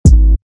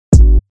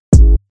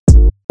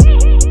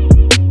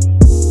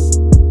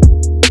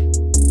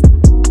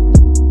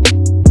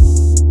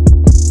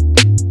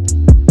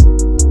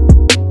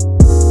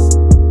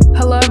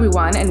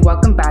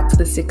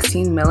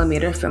16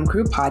 Millimeter Film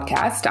Crew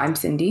podcast. I'm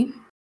Cindy.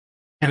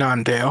 And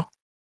I'm Dale.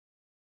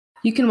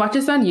 You can watch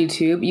us on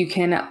YouTube. You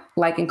can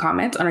like and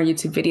comment on our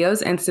YouTube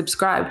videos and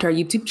subscribe to our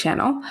YouTube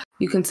channel.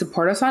 You can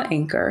support us on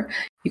Anchor.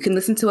 You can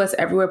listen to us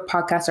everywhere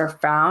podcasts are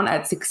found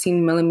at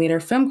 16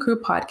 Millimeter Film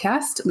Crew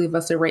Podcast. Leave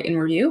us a rate and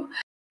review.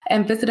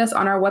 And visit us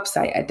on our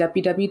website at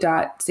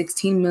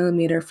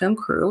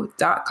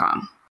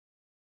www.16millimeterfilmcrew.com.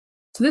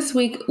 So this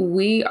week,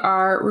 we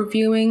are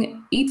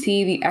reviewing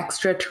E.T. the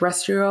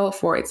Extraterrestrial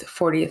for its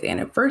 40th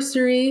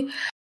anniversary.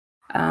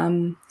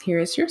 Here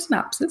is your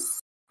synopsis,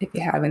 if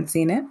you haven't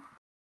seen it.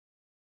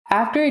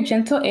 After a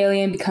gentle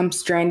alien becomes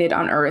stranded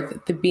on Earth,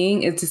 the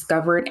being is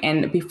discovered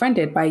and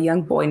befriended by a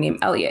young boy named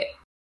Elliot.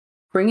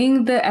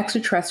 Bringing the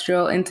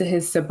extraterrestrial into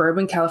his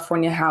suburban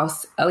California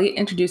house, Elliot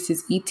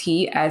introduces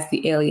E.T. as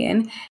the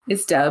alien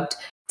is dubbed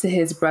to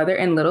his brother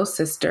and little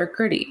sister,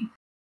 Gertie.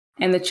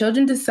 And the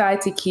children decide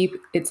to keep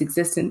its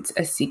existence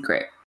a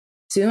secret.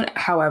 Soon,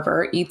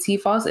 however, E.T.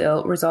 falls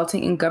ill,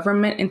 resulting in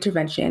government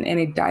intervention and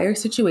a dire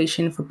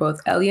situation for both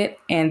Elliot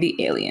and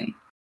the alien.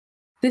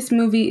 This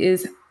movie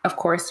is, of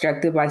course,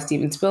 directed by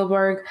Steven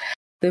Spielberg.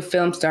 The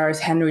film stars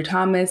Henry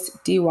Thomas,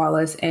 Dee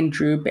Wallace, and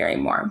Drew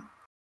Barrymore.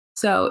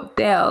 So,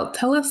 Dale,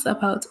 tell us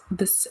about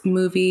this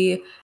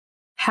movie.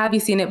 Have you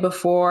seen it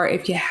before?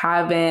 If you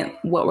haven't,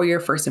 what were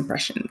your first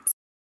impressions?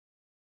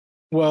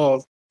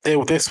 Well,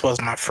 this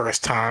was my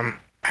first time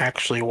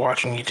actually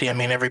watching E.T. I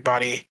mean,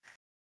 everybody,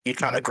 you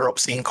kind of grew up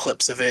seeing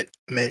clips of it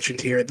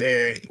mentioned here and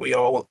there. We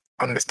all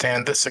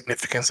understand the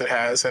significance it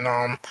has in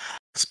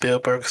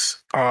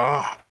Spielberg's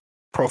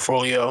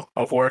portfolio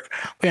of work.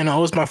 But yeah, no,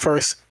 it was my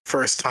first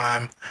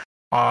time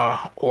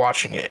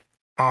watching it.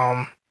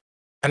 And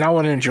I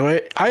want to enjoy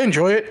it. I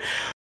enjoy it,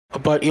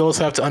 but you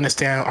also have to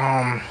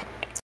understand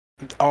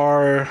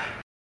our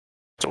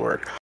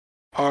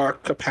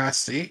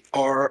capacity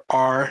or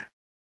our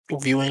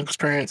viewing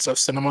experience of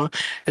cinema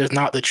is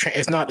not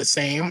it's not the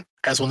same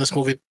as when this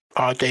movie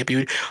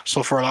debuted.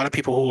 So for a lot of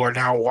people who are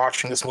now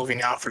watching this movie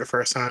now for the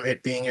first time,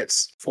 it being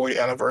its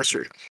 40th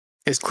anniversary,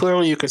 it's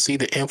clearly you can see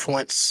the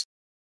influence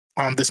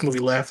this movie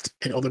left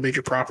in other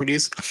major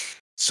properties.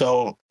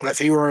 So if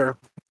you were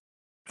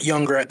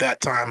younger at that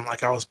time,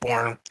 like I was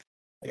born,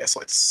 I guess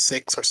like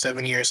 6 or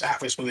 7 years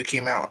after this movie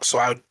came out,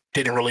 so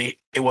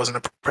it wasn't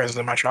a presence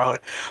in my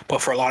childhood.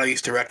 But for a lot of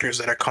these directors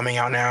that are coming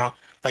out now,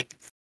 like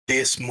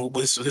this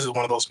is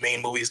one of ththose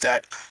main movies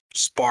that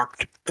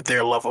sparked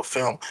their love of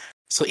film.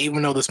 So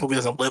even though this movie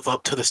doesn't live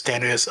up to the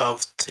standards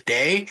of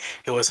today,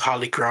 it was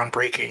highly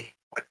groundbreaking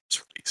when it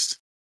was released.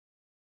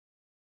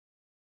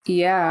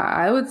 Yeah,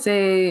 I would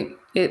say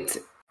it's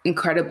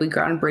incredibly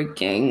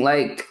groundbreaking.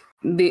 Like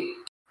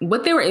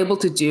what they were able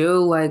to do,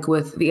 like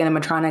with the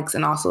animatronics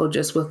and also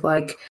just with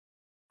like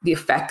the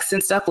effects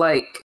and stuff,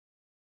 like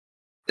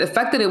the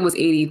fact that it was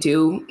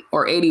 82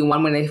 or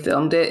 81 when they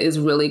filmed it is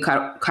really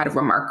kind of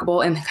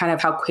remarkable, and kind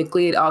of how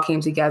quickly it all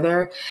came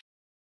together.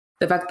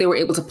 The fact they were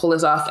able to pull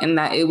this off and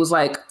that it was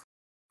like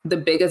the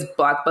biggest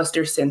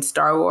blockbuster since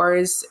Star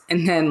Wars.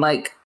 And then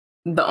like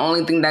the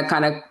only thing that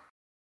kind of,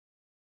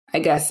 I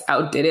guess,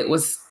 outdid it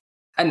was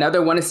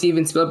another one of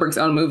Steven Spielberg's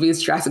own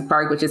movies, Jurassic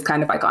Park, which is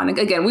kind of iconic.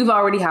 Again, we've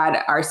already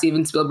had our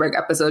Steven Spielberg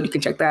episode. You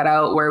can check that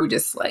out where we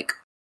just like,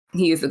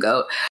 he is the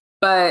GOAT.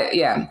 But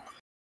yeah,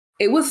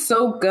 it was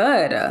so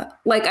good.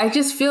 Like, I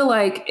just feel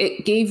like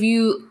it gives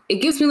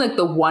me like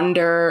the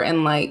wonder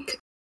and like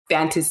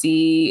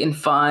fantasy and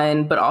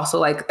fun, but also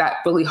like that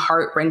really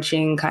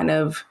heart-wrenching kind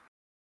of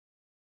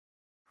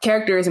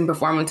characters and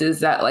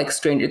performances that like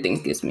Stranger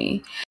Things gives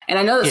me. And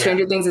I know that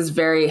Stranger Things is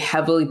very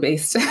heavily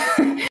based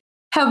on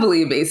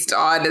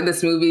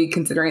this movie,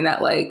 considering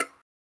that like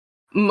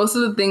most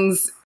of the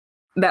things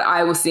that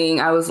I was seeing,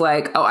 I was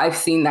like, oh, I've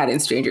seen that in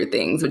Stranger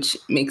Things, which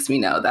makes me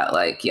know that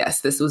like, yes,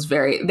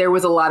 there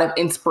was a lot of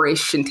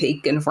inspiration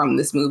taken from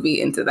this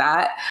movie into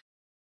that.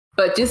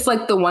 But just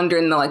like the wonder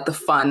and the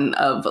fun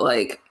of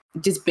like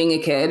just being a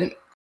kid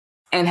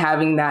and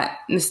having that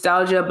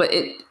nostalgia, but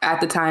it at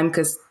the time,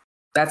 because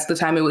that's the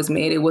time it was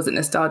made, it wasn't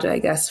nostalgia, I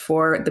guess,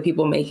 for the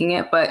people making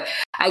it. But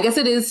I guess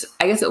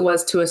it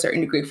was to a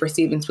certain degree for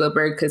Steven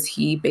Spielberg, because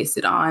he based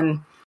it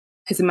on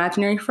his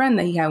imaginary friend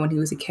that he had when he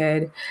was a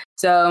kid.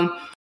 So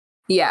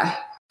yeah,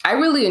 I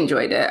really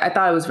enjoyed it. I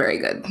thought it was very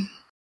good.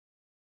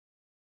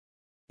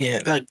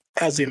 Yeah, like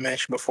as we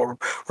mentioned before,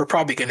 we're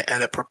probably going to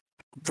end up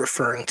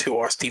referring to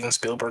our Steven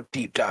Spielberg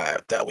deep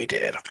dive that we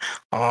did.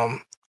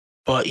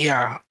 But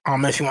yeah,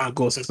 if you want to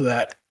go listen to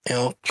that,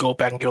 go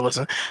back and go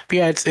listen. But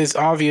yeah, it's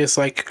obvious,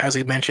 like as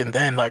we mentioned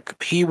then,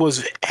 like he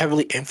was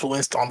heavily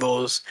influenced on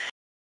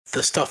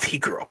the stuff he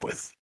grew up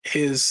with.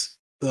 His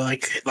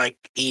like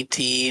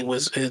E.T.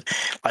 was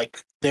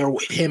like there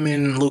him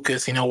and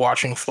Lucas,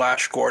 watching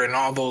Flash Gordon,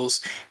 all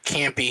those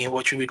campy,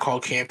 what you would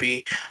call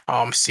campy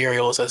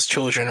serials as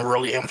children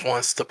really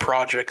influenced the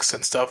projects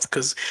and stuff,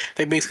 because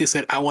they basically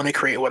said, I want to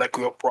create what I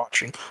grew up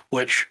watching,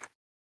 which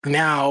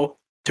now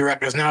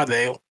directors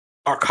nowadays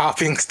are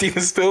copying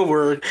Steven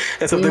Spielberg,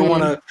 and so they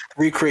want to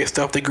recreate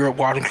stuff they grew up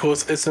watching. So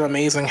it's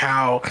amazing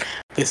how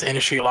this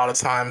industry a lot of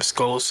times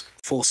goes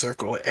full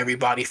circle,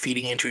 everybody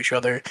feeding into each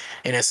other,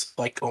 and it's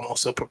like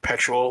almost a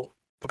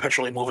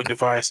perpetually moving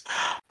device.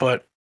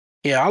 But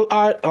yeah,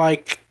 I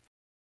like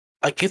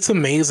it's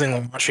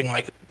amazing watching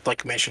like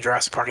you mentioned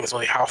Jurassic Park and this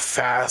movie, how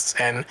fast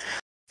and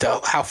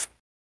how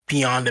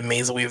beyond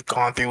amazing we've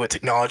gone through with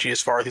technology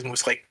as far as these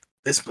movies. Like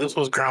this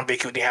was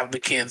groundbreaking when you have the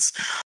kids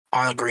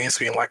on a green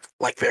screen like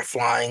they're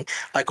flying.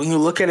 Like when you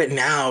look at it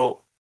now,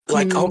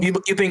 like oh you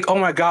think, oh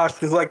my gosh,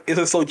 it's like this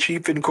is so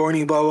cheap and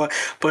corny, blah blah.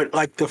 But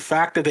like the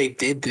fact that they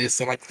did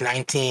this in like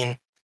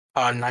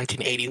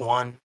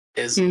 1981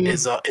 is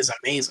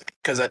amazing,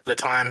 because at the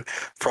time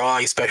for all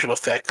these special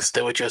effects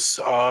they would just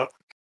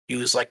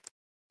use like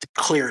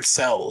cleared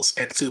cells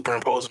and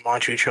superimpose them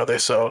onto each other.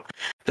 So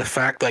the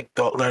fact like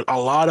that a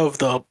lot of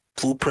the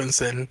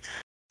blueprints and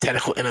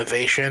technical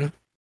innovation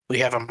we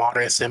have in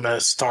modern cinema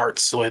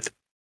starts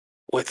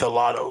with a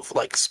lot of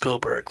like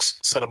Spielberg's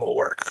cinema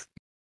work.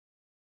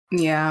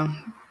 Yeah.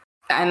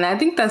 And I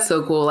think that's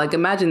so cool. Like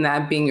imagine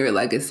that being your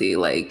legacy,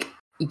 like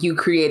you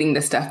creating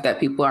the stuff that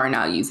people are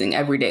now using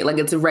every day. Like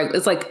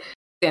it's like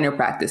standard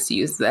practice to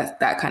use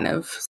that kind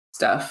of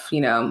stuff,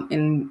 you know,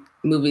 in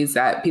movies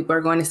that people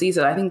are going to see.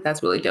 So I think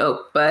that's really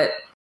dope. But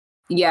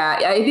yeah,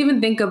 I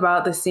even think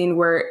about the scene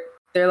where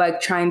they're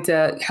like trying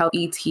to help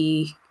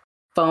E.T.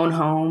 phone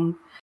home,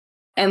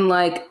 and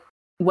like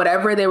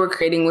whatever they were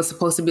creating was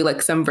supposed to be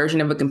like some version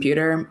of a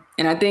computer.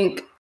 And I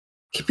think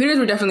computers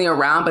were definitely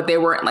around, but they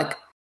weren't like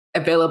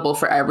available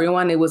for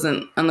everyone. It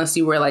wasn't, unless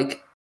you were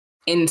like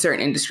in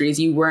certain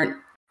industries,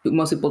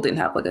 most people didn't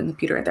have like a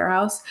computer at their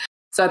house.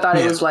 So I thought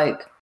it was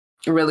like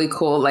really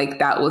cool. Like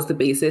that was the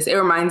basis. It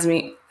reminds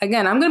me,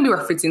 again, I'm going to be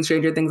referencing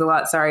Stranger Things a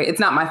lot. Sorry. It's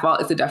not my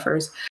fault. It's the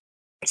Duffers.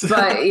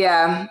 But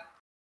yeah,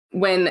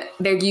 when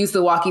they use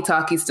the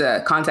walkie-talkies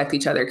to contact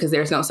each other because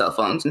there's no cell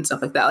phones and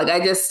stuff like that. Like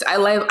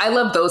I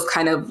love those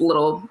kind of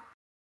little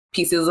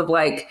pieces of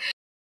like,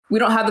 we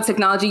don't have the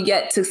technology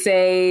yet to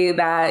say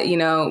that, you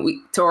know,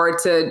 or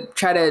to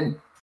try to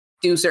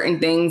do certain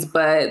things,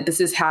 but this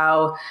is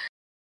how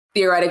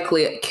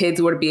theoretically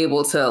kids would be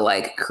able to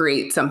like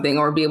create something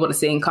or be able to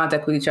stay in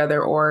contact with each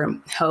other or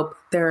help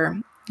their,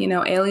 you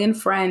know, alien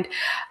friend.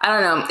 I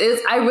don't know.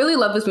 I really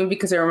love this movie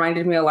because it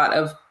reminded me a lot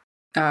of,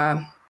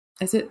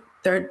 is it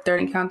Third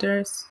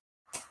Encounters?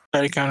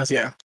 Third Encounters,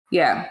 yeah.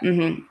 Yeah.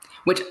 Mm-hmm.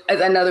 Which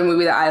is another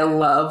movie that I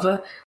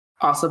love,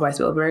 also by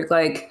Spielberg.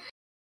 Like,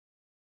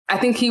 I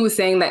think he was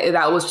saying that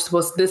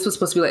this was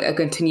supposed to be like a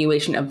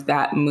continuation of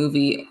that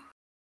movie,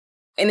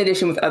 in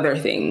addition with other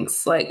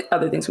things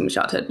from his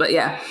childhood. But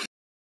yeah,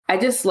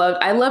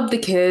 I loved the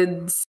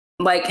kids.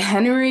 Like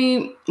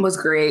Henry was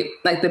great.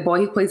 Like the boy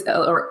he plays,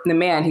 or the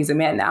man, he's a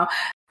man now.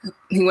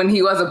 When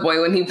he was a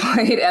boy, when he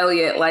played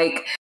Elliot,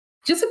 like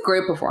just a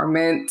great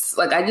performance.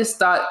 Like I just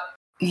thought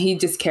he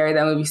just carried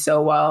that movie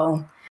so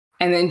well.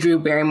 And then Drew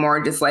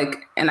Barrymore, just like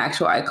an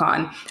actual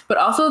icon. But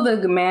also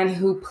the man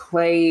who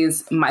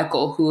plays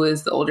Michael, who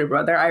is the older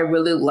brother, I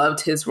really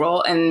loved his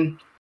role. And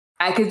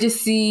I could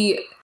just see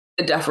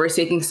the Duffers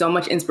taking so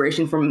much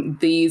inspiration from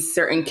these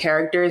certain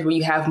characters where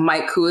you have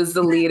Mike, who is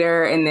the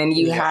leader. And then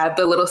you have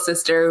the little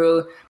sister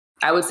who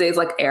I would say is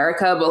like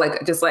Erica, but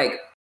like just like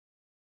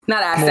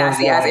not as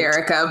sassy as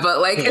Erica, but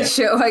like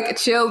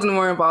chilled and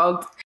more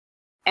involved.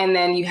 And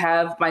then you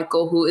have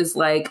Michael, who is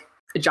like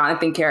a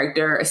Jonathan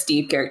character, a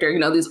Steve character, you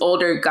know, these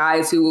older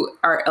guys who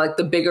are like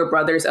the bigger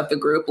brothers of the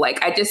group. Like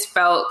I just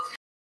felt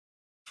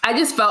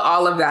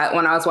all of that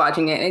when I was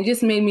watching it. And it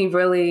just made me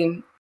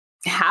really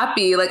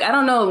happy. Like, I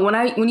don't know,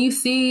 when you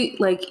see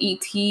like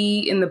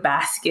E.T. in the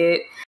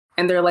basket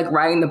and they're like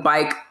riding the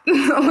bike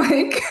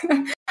like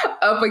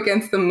up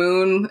against the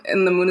moon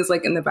and the moon is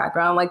like in the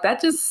background, like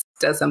that just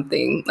does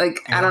something. Like,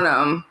 I don't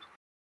know.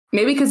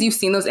 Maybe because you've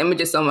seen those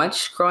images so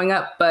much growing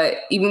up,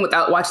 but even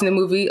without watching the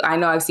movie, I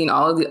know I've seen a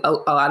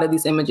lot of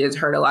these images,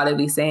 heard a lot of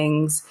these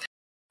things,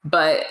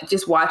 but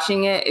just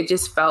watching it, it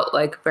just felt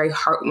like very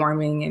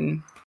heartwarming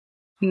and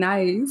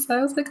nice.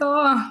 I was like,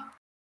 oh,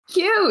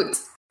 cute.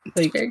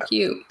 It's very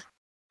cute.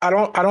 I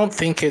don't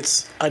think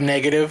it's a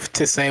negative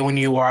to say when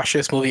you watch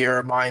this movie, it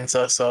reminds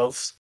us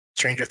of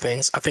Stranger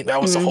Things. I think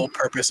that was the whole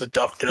purpose of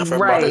Duffer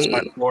Brothers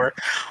went for.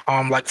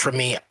 Like for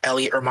me,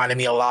 Elliot reminded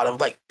me a lot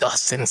of like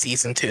Dustin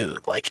season 2.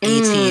 Like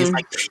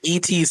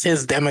E.T.'s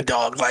his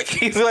demodog. Like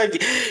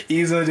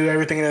he's gonna do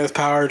everything in his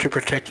power to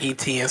protect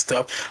E.T. and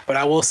stuff. But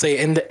I will say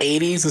in the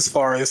 80s, as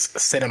far as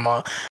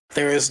cinema,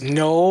 there is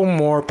no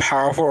more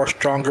powerful or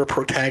stronger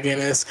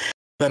protagonist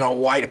than a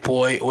white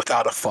boy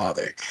without a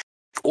father.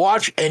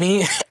 Watch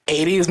any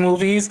 80s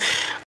movies.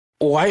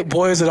 White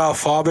boys without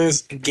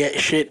fathers get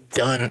shit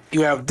done.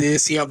 You have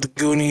this, you have the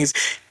Goonies,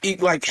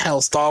 like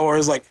hell, Star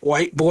Wars, like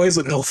white boys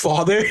with no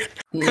father.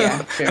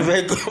 Yeah,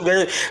 they're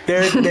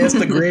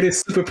the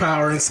greatest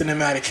superpower in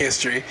cinematic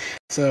history.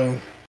 So,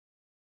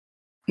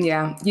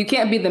 yeah, you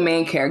can't be the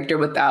main character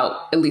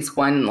without at least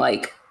one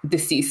like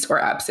deceased or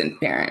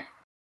absent parent.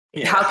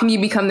 Yeah. How can you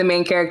become the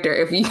main character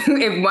if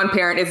one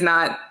parent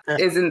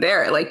isn't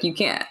there? Like you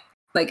can't.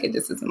 Like, it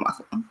just isn't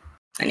possible.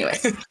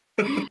 Anyways.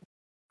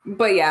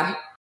 But yeah,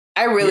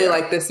 I really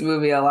like this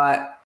movie a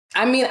lot.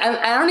 I mean,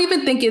 I don't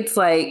even think it's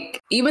like,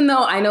 even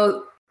though I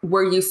know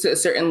we're used to a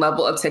certain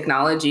level of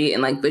technology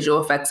and like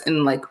visual effects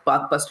in like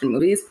blockbuster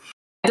movies,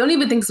 I don't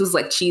even think this was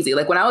like cheesy.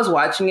 Like when I was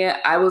watching it,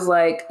 I was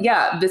like,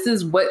 yeah, this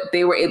is what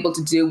they were able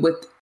to do with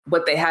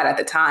what they had at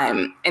the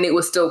time. And it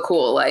was still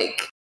cool.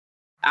 Like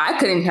I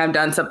couldn't have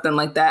done something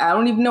like that. I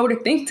don't even know what to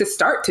think to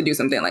start to do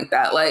something like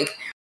that. Like,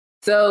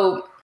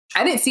 so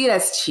I didn't see it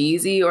as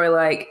cheesy or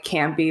like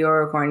campy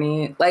or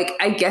corny. Like,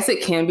 I guess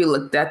it can be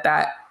looked at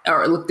that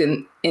or looked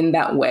in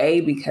that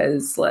way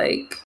because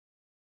like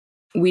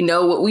we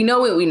know what we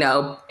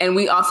know. And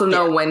we also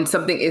know when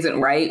something isn't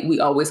right, we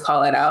always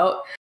call it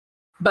out.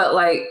 But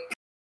like,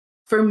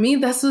 for me,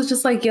 this was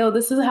just like, yo,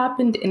 this has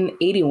happened in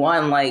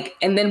 81. Like,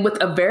 and then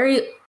with a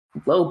very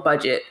low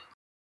budget.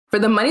 For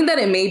the money that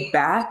it made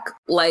back,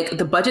 like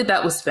the budget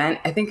that was spent,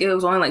 I think it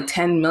was only like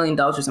 $10 million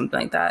or something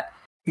like that.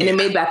 And it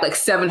made back like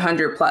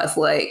 700 plus.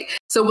 Like,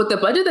 so with the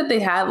budget that they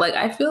had, like,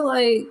 I feel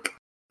like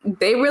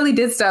they really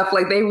did stuff.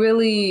 Like they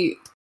did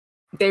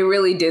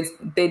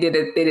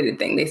a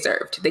thing. They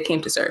served. They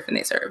came to serve and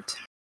they served.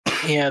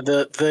 Yeah,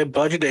 the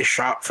budget they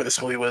shot for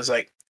this movie was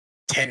like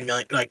 $10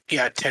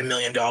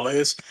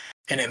 million,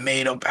 and it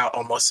made about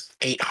almost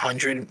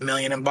 800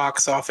 million in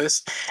box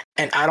office.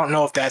 And I don't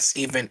know if that's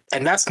even,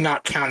 and that's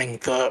not counting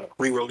the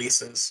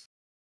re-releases,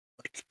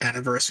 like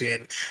anniversary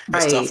and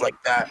stuff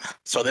like that.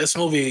 So this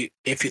movie,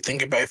 if you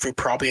think about it, if we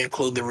probably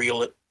include the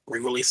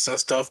re-releases and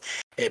stuff,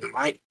 it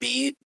might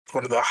be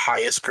one of the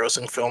highest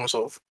grossing films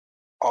of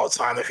all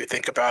time if you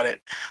think about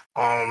it.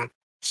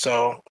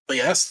 So, but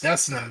yeah,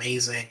 that's an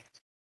amazing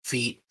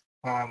feat.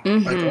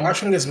 Like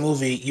watching this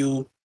movie,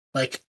 you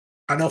like,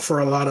 I know for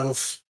a lot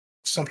of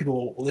some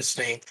people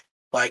listening,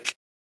 like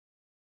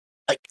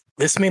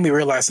this made me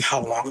realize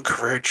how long a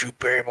career Drew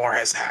Barrymore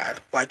has had.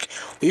 Like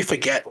we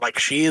forget, like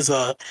she is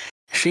like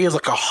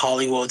a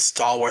Hollywood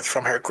stalwart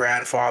from her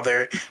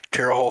grandfather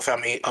to her whole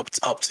family up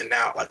to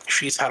now. Like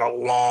she's had a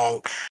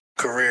long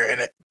career,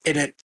 and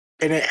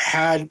it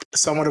had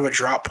somewhat of a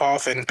drop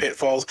off and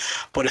pitfalls,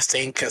 but it's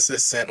staying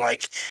consistent.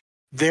 Like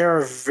there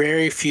are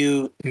very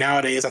few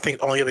nowadays. I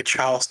think only the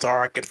child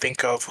star I can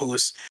think of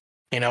who's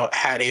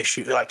had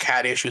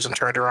issues and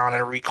turned around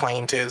and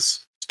reclaimed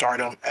his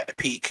stardom at the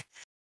peak.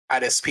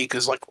 At his peak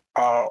is like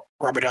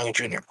Robert Downey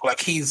Jr.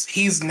 Like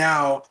he's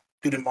now,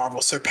 due to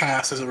Marvel,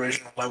 surpassed his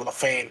original level of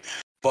fame.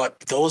 But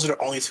those are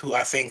the only two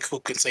I think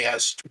who can say,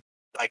 as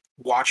like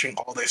watching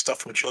all their stuff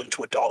from children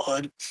to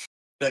adulthood,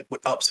 like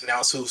with ups and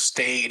downs, who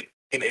stayed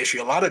in the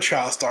issue. A lot of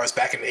child stars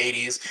back in the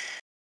 80s,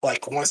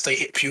 like once they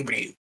hit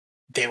puberty,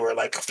 they were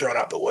like thrown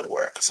out the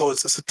woodwork. So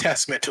it's a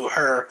testament to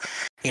her,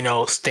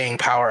 staying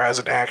power as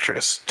an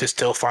actress to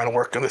still find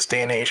work in this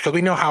day and age. Because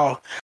we know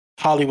how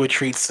Hollywood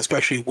treats,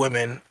 especially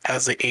women,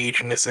 as they age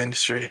in this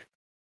industry.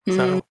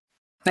 So,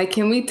 like,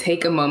 can we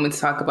take a moment to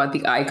talk about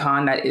the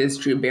icon that is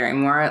Drew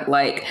Barrymore?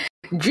 Like,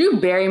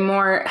 Drew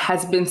Barrymore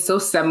has been so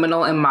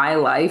seminal in my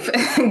life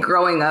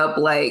growing up.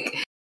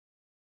 Like,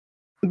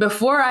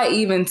 before I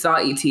even saw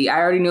E.T., I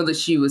already knew that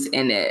she was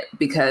in it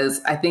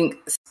because I think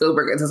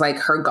Spielberg is like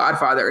her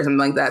godfather or something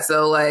like that.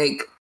 So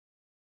like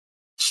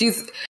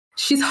she's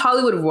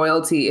Hollywood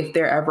royalty if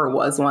there ever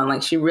was one.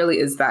 Like she really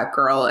is that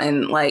girl.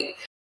 And like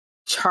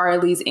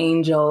Charlie's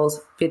Angels,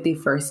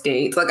 51st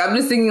Dates. Like I'm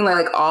just thinking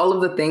like all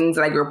of the things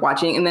that I grew up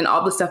watching and then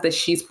all the stuff that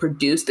she's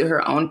produced through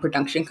her own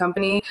production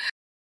company.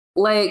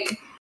 Like,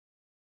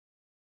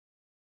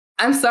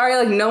 I'm sorry,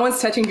 like no one's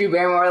touching Drew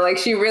Barrymore. Like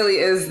she really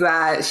is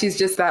that. She's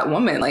just that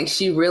woman. Like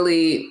she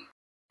really,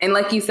 and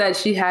like you said,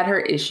 she had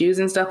her issues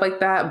and stuff like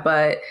that.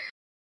 But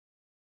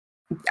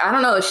I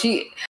don't know.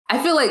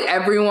 I feel like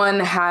everyone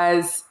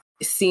has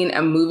seen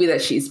a movie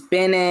that she's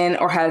been in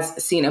or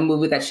has seen a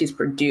movie that she's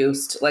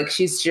produced. Like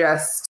she's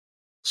just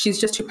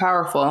too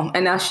powerful.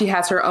 And now she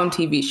has her own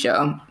TV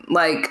show.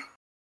 Like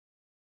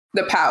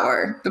the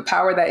power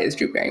that is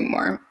Drew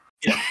Barrymore.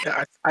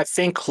 Yeah, I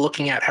think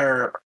looking at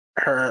her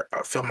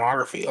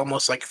filmography,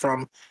 almost like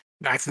from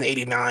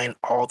 1989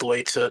 all the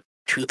way to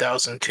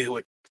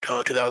 2002,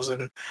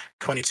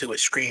 2022 with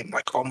Scream,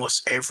 like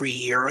almost every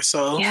year or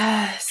so.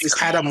 Yes, she's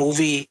had a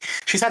movie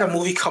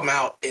come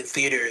out in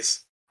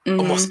theaters.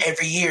 Almost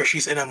every year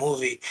she's in a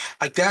movie.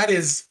 Like that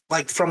is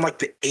like from like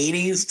the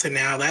 80s to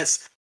now.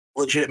 That's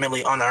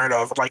legitimately unheard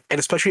of. Like, and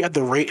especially at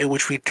the rate at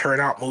which we turn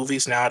out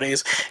movies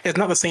nowadays, it's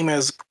not the same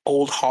as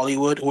old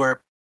Hollywood where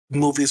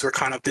movies were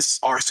kind of, this is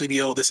our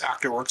studio, this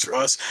actor works for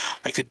us.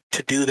 Like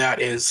to do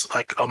that is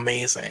like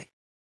amazing.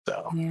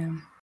 So yeah,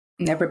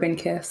 never been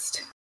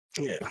kissed.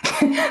 Yeah,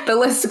 the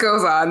list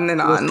goes on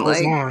and on. The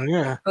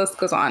list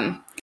goes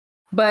on.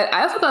 But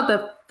I also thought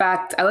the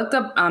fact I looked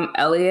up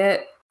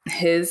Elliot,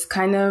 his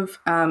kind of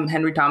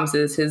Henry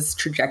Thomas's his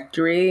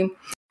trajectory,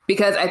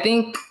 because I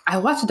think I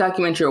watched a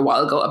documentary a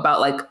while ago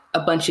about like a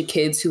bunch of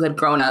kids who had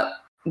grown up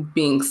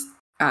being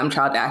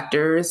child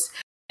actors,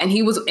 and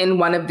he was in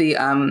one of the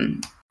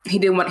he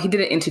did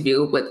an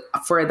interview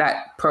for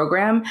that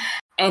program,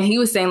 and he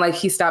was saying like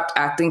he stopped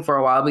acting for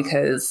a while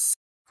because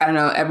I don't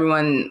know,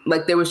 everyone,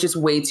 like, there was just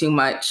way too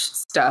much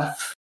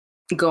stuff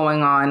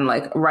going on,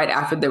 like, right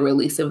after the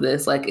release of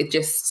this. Like, it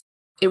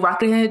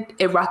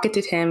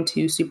rocketed him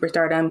to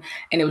superstardom,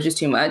 and it was just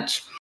too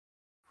much.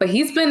 But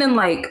he's been in,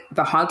 like,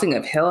 The Haunting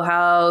of Hill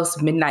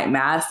House, Midnight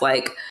Mass,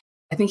 like,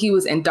 I think he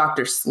was in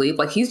Doctor Sleep.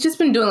 Like, he's just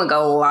been doing, like, a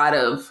lot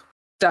of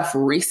stuff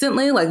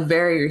recently, like,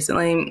 very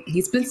recently.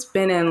 He's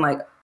been in, like,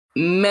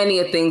 many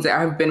of things that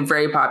have been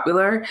very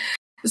popular.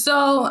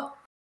 So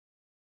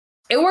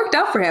it worked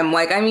out for him.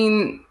 Like, I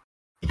mean,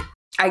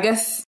 I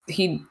guess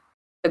he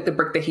took the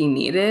break that he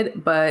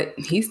needed, but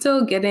he's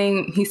still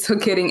getting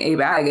a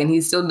bag, and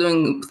he's still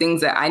doing things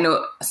that I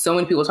know so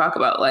many people talk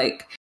about.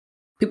 Like,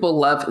 people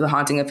love The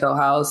Haunting of Hill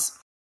House.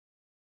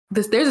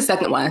 There's a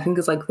second one. I think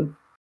it's like the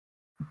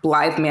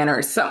Blythe Manor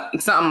or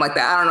something like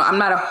that. I don't know. I'm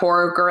not a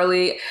horror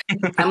girly.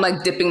 I'm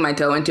like dipping my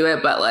toe into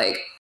it, but like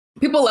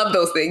people love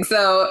those things.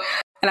 So,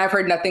 and I've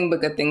heard nothing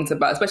but good things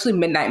about, especially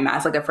Midnight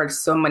Mass. Like, I've heard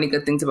so many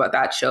good things about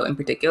that show in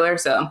particular.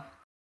 So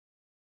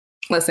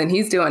listen,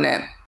 he's doing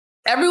it.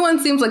 Everyone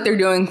seems like they're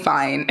doing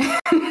fine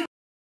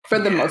for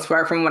the most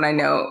part, from what I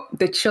know.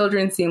 The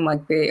children seem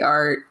like they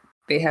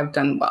have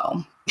done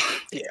well.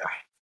 Yeah.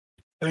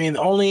 I mean,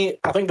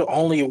 the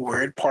only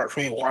weird part for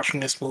me watching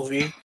this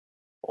movie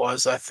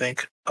was, I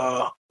think,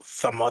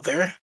 the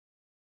mother.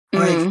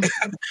 Like,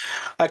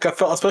 like I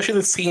felt, especially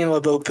the scene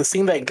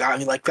that got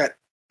me, like, that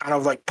kind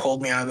of like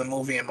pulled me out of the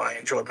movie and my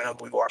enjoyment of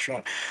watching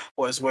it,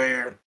 was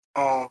where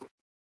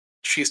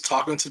she's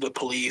talking to the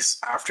police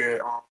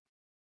after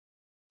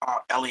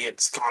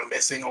Elliot's gone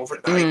missing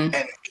overnight,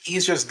 and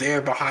he's just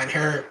there behind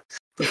her,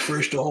 the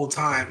fridge, the whole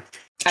time.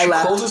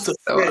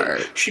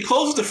 She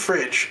closes the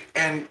fridge,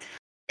 and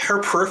her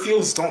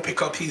peripherals don't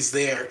pick up he's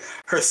there.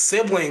 Her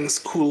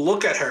siblings who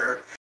look at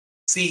her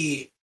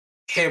see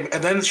him,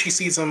 and then she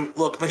sees him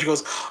look, and then she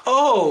goes,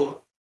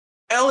 "Oh,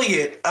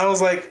 Elliot." I was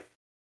like,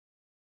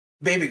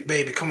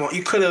 baby, come on.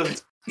 You could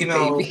have,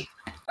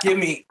 give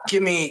me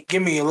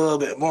a little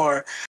bit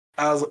more.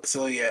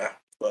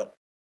 But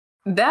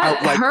that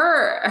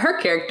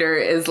her character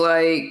is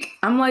like,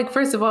 I'm like,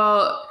 first of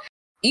all,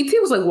 E.T.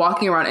 was like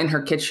walking around in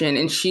her kitchen,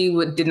 and she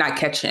did not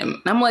catch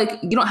him. And I'm like,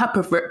 you don't have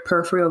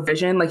peripheral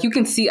vision. Like, you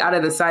can see out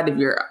of the side of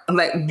your,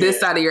 like, this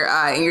side of your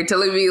eye, and you're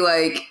telling me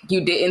like you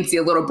didn't see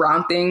a little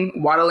brown thing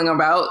waddling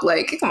about.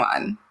 Like, come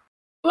on,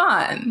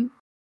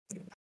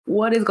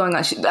 what is going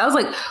on? I was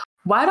like,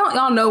 why don't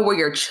y'all know where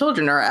your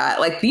children are at?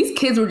 Like, these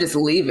kids were just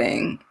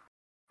leaving.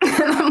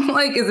 And I'm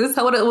like, is this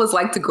what it was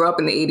like to grow up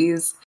in the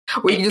 80s,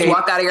 where you just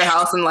walk out of your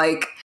house and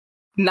like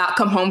not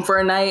come home for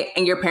a night,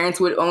 and your parents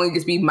would only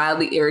just be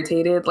mildly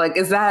irritated? Like,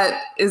 is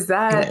that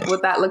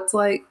what that looked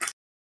like?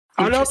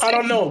 I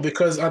don't know,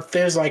 because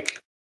there's like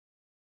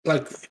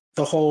the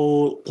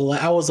whole,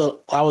 I was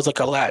like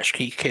a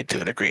latchkey kid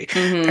to a degree.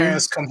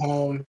 Parents come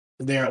home,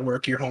 they're at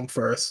work, you're home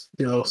first,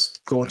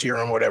 go into your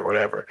room,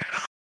 whatever.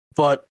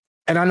 But,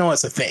 and I know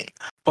it's a thing,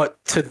 but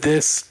to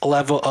this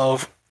level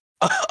of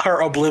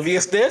her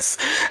obliviousness,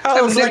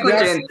 I was like,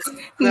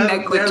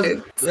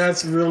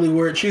 that's really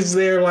weird. She's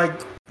there like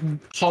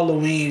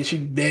Halloween.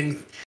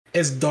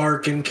 It's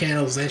dark and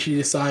candles, and she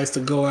decides to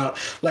go out.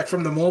 Like,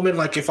 from the moment,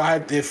 like, if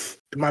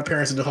my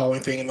parents did the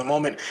Halloween thing, and the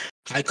moment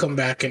I come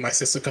back and my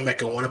sister come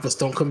back and one of us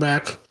don't come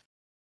back,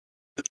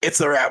 it's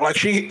a wrap. Like,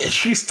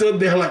 she stood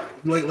there like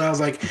I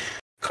was like,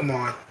 come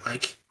on,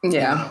 like,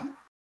 yeah.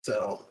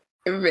 So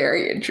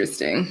very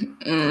interesting.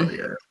 Yeah.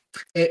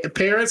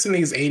 Parents in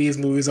these 80s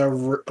movies are,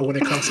 when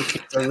it comes to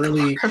kids, are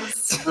really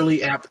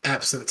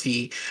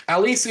absentee.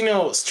 At least,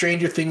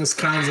 Stranger Things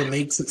kind of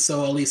makes it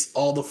so at least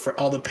all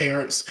the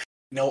parents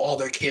know all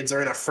their kids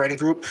are in a friend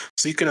group,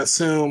 so you can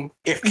assume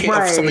if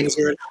something's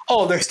weird,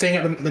 they're staying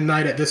at the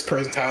night at this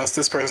person's house.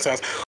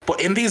 But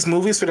in these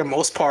movies, for the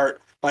most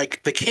part,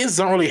 like, the kids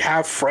don't really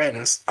have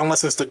friends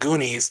unless it's the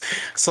Goonies.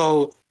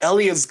 So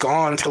Elliot's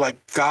gone to like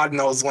God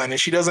knows when, and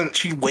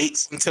she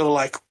waits until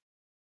like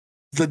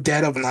the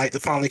dead of night to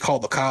finally call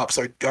the cops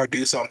or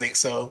do something.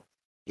 So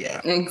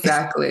yeah,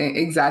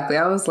 exactly.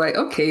 I was like,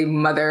 okay,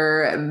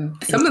 mother,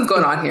 something's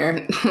going on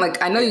here.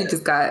 Like, I know you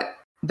just got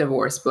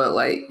divorced, but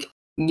like,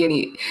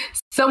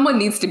 someone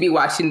needs to be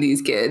watching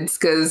these kids,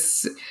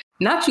 because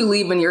not you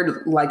leaving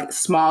your like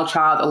small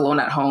child alone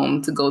at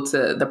home to go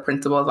to the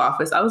principal's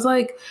office. I was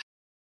like,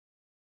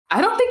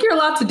 I don't think you're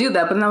allowed to do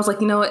that. But then I was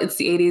like, you know what? It's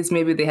the 80s.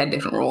 Maybe they had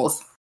different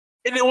rules.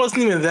 And it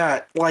wasn't even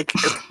that. Like,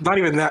 it's not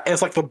even that.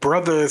 It's like the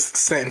brothers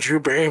sent Drew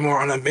Barrymore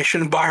on a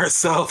mission by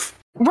herself.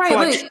 Right.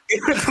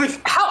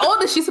 Like, how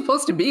old is she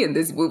supposed to be in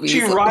this movie?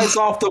 She rides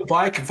off the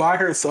bike by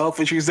herself,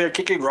 and she's there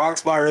kicking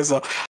rocks by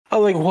herself.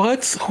 I'm like,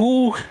 what?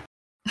 Who?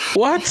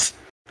 What?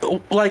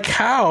 Like,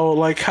 how?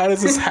 Like, how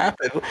does this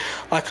happen?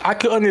 Like, I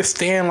could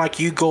understand, like,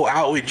 you go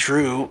out with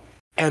Drew,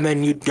 and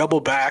then you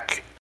double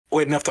back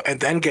with enough and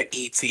then get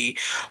E.T.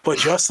 But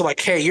just to, like,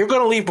 hey, you're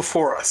going to leave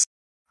before us,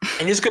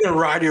 and you're just going to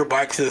ride your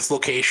bike to this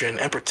location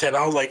and pretend.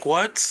 I was like,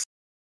 what?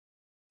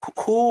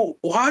 Who?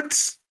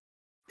 What?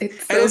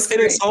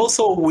 It's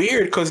also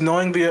weird, because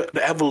knowing the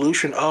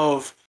evolution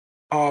of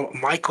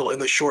Michael in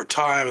the short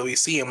time that we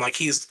see him. Like,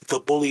 he's the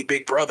bully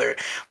big brother.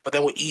 But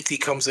then when E.T.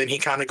 comes in, he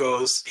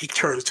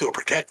turns to a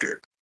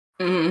protector.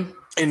 Mm-hmm.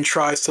 And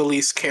tries to at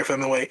least care for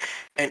them away.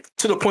 And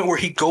to the point where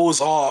he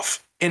goes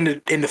off in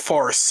the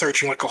forest,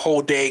 searching like a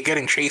whole day,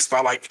 getting chased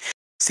by like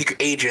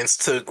secret agents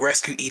to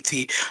rescue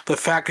E.T. The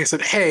fact is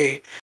that,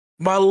 hey,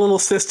 my little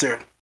sister,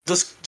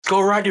 just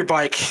go ride your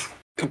bike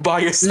by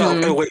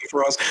yourself and wait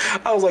for us.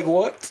 I was like,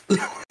 what?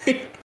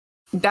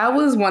 That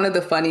was one of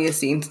the funniest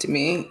scenes to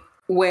me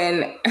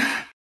when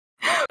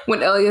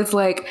Elliot's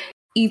like,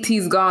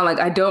 E.T.'s gone. Like,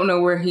 I don't know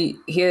where he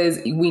is.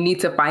 We need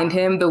to find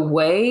him. The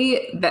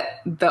way that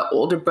the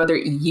older brother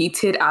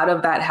yeeted out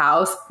of that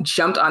house,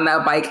 jumped on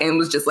that bike, and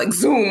was just like,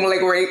 zoom,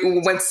 like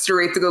went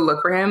straight to go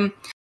look for him,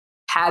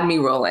 had me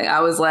rolling.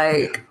 I was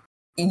like,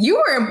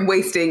 you weren't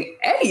wasting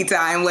any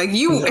time. Like,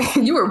 you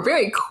were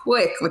very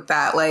quick with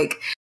that. Like,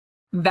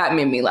 that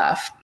made me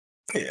laugh.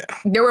 Yeah.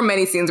 There were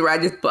many scenes where I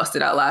just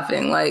busted out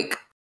laughing. Like,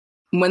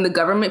 when the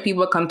government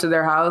people come to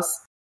their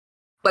house,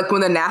 like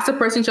when the NASA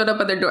person showed up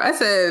at their door, I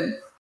said,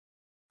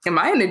 am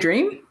I in a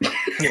dream?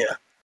 Yeah.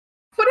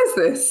 What is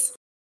this?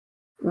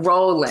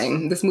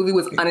 Rolling. This movie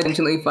was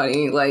unintentionally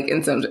funny, like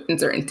in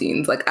certain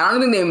scenes. Like, I don't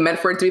think they meant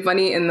for it to be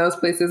funny in those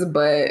places,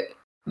 but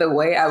the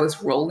way I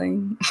was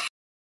rolling.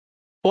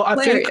 Well,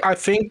 I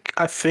think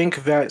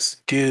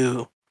that's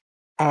due,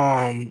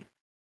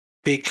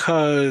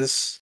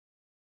 because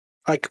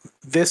like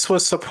this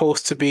was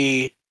supposed to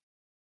be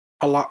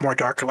a lot more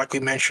darker, like we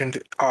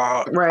mentioned,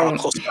 Right.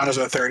 Close Encounters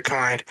of the Third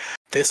Kind.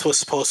 This was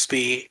supposed to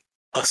be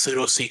a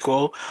pseudo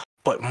sequel,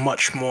 but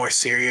much more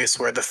serious,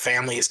 where the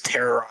family is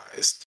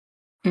terrorized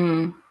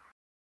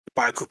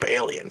by a group of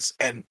aliens,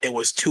 and it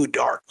was too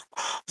dark.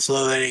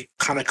 So they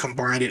kind of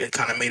combined it and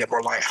kind of made it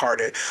more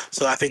lighthearted.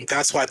 So I think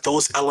that's why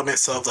those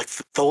elements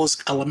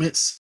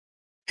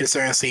in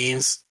certain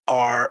scenes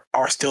are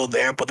still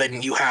there, but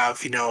then you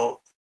have,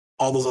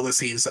 all those other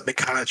scenes that they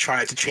kind of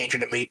tried to change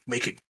it and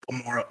make it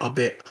a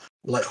bit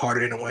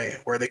lighthearted in a way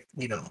where they,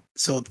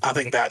 so I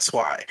think that's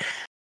why.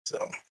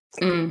 So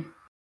yeah.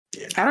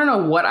 I don't know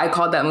what I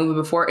called that movie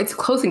before. It's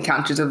Close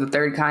Encounters of the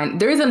Third Kind.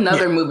 There is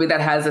another movie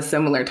that has a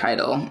similar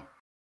title.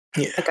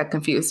 Yeah. I got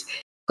confused.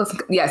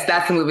 Yes,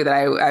 that's the movie that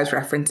I was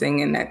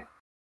referencing and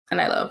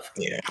I love.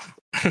 Yeah.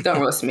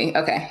 Don't roast me.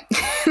 Okay.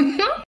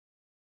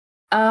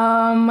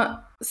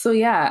 So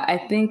yeah, I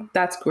think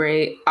that's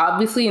great.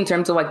 Obviously, in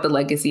terms of like the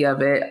legacy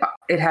of it,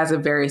 it has a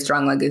very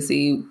strong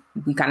legacy.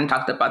 We kind of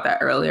talked about that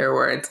earlier,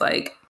 where it's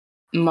like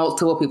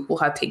multiple people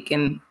have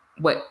taken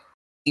what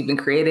Steven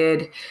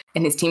created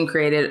and his team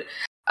created,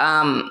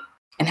 and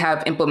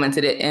have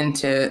implemented it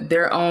into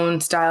their own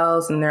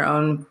styles and their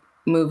own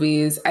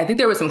movies. I think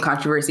there was some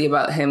controversy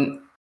about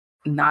him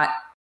not,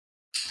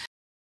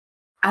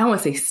 I don't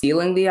want to say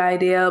stealing the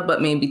idea,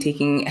 but maybe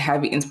taking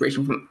heavy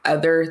inspiration from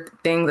other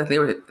things. Like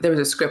there was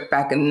a script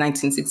back in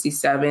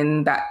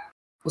 1967 that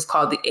was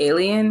called The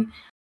Alien,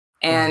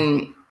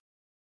 and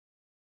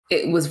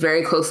it was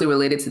very closely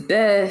related to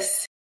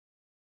this.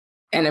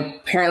 And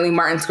apparently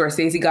Martin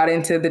Scorsese got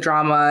into the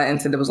drama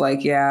and said it was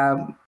like,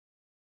 yeah,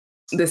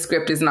 the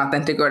script isn't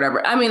authentic or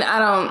whatever. I mean, I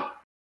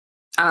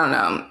don't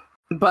know.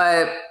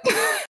 But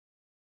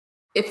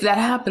if that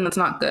happened, that's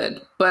not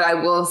good. But I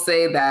will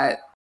say that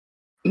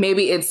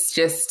maybe it's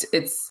just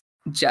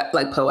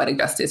like poetic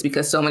justice,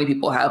 because so many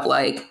people have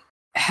like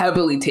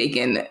heavily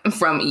taken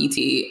from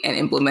E.T. and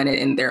implemented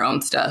in their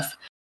own stuff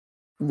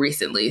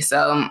recently.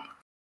 So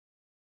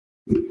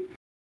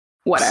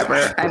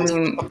whatever. I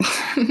mean,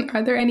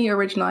 are there any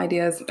original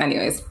ideas?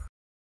 Anyways.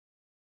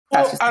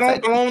 Well, I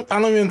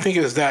don't even think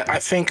it's that. I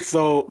think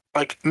though,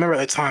 like, remember at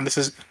the time, this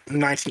is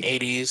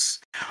 1980s.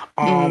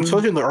 So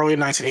in the early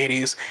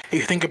 1980s, if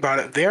you think about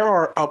it, there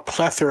are a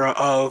plethora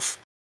of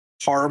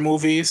horror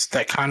movies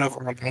that kind of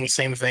are in the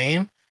same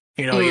vein.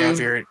 You have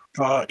your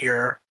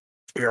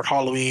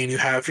Halloween, you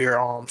have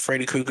your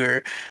Freddy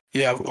Krueger,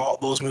 you have all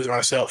those movies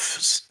around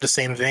the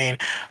same vein.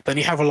 Then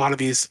you have a lot of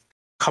these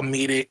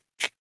comedic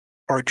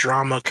or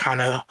drama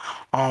kind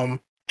of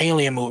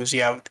alien movies.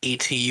 You have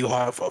E.T., you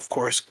have, of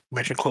course,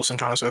 mentioned Close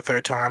Encounters of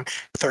the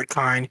Third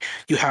Kind.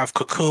 You have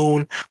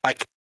Cocoon,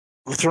 like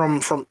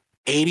from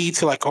 80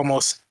 to like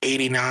almost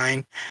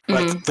 89.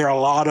 Like there are a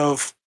lot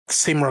of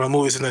similar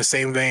movies in the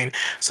same vein.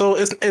 So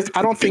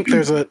I don't think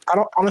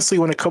honestly,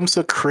 when it comes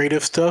to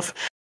creative stuff,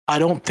 I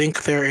don't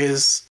think there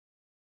is,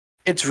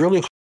 it's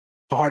really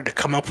hard to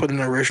come up with an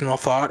original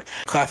thought,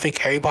 because I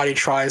think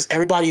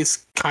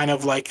everybody's kind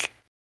of like,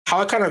 how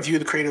I kind of view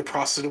the creative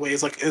process in a way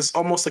is like, it's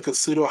almost like a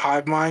pseudo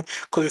hive mind.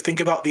 Because if you think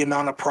about the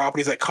amount of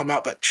properties that come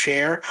out that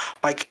share,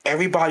 like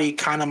everybody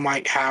kind of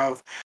might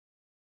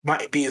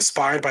be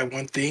inspired by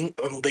one thing,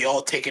 and they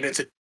all take it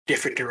into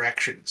different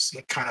directions,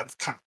 like kind of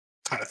thing.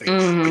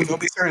 But there'll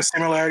be certain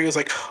similarities,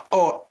 like,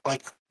 oh,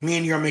 like me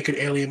and you are making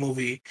an alien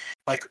movie.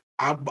 Like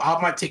I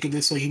might take it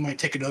this way, he might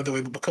take it another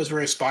way, but because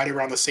we're inspired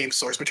around the same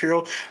source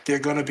material, there are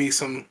going to be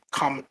some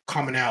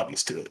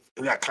commonalities to it,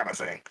 that kind of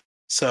thing.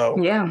 So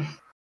yeah.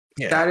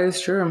 That is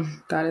true.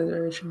 That is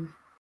very true.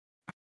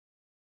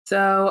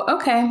 So,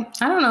 okay.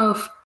 I don't know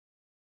if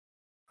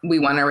we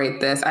want to rate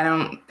this. I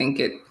don't think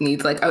it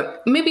needs like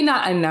maybe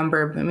not a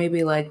number, but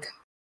maybe like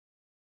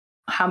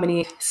how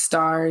many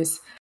stars,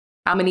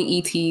 how many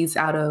ETs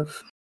out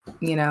of,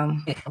 you know,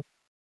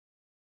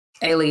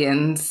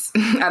 aliens,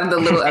 out of the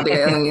little other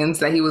aliens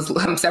that he was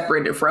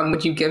separated from,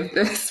 would you give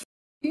this?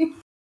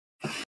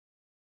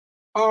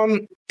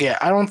 Yeah,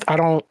 I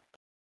don't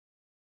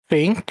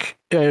think,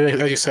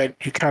 as you said,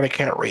 you kind of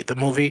can't rate the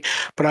movie,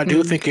 but I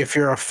do think if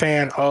you're a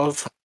fan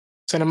of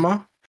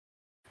cinema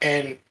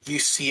and you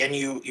see and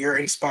you're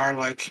inspired,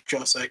 like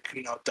just like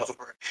Duffer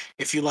Brothers.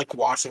 If you like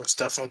watching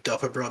stuff from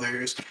Duffer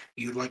Brothers,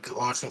 you like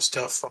watching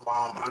stuff from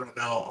I don't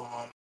know,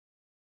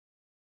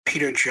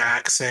 Peter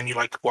Jackson. You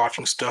like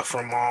watching stuff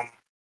from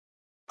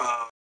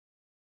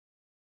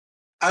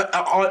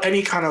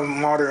any kind of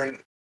modern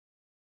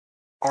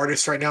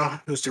artist right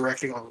now who's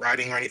directing or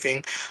writing or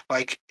anything.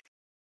 Like,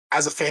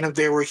 as a fan of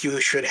their work, you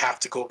should have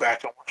to go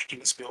back and watch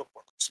Steven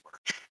Spielberg's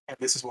work. And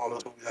this is one of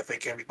those movies I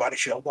think everybody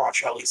should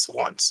watch at least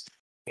once.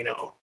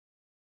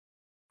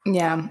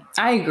 Yeah,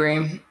 I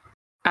agree.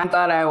 I'm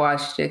glad I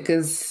watched it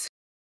because,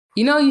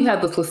 you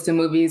have this list of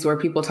movies where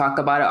people talk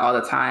about it all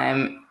the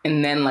time.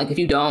 And then, like, if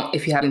you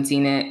haven't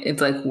seen it,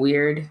 it's like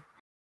weird.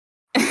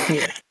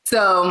 Yeah.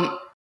 So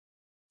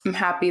I'm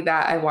happy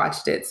that I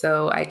watched it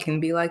so I can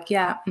be like,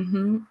 yeah,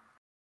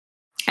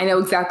 I know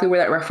exactly where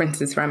that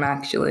reference is from,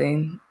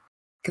 actually,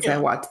 because I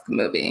watched the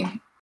movie.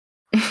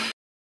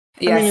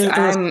 Yes,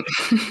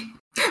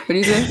 what do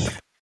you say?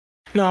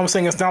 No, I'm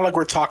saying it's not like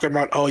we're talking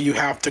about, oh, you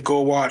have to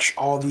go watch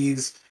all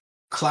these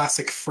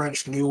classic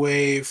French New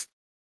Wave,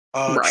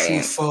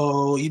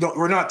 Truffaut.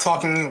 We're not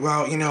talking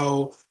about,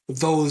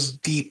 those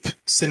deep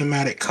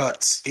cinematic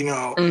cuts. You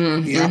have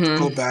to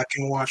go back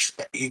and watch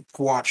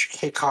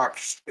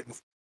Hitchcock's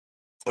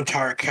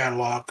entire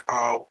catalog,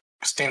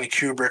 Stanley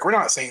Kubrick. We're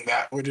not saying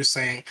that. We're just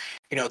saying,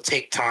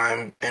 take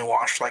time and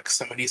watch like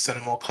some of these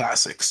cinema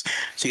classics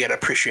so you get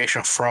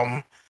appreciation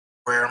from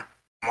where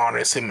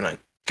modern cinema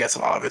gets a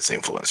lot of its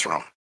influence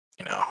from.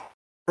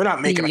 We're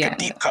not making like a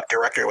deep cut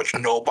director which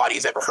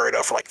nobody's ever heard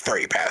of for like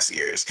 30 past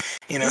years.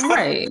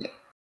 Right.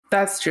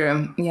 That's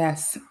true.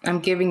 Yes, I'm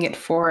giving it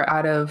 4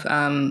 out of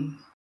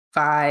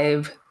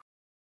 5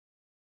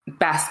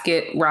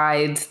 basket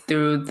rides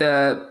through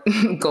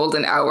the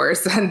golden hour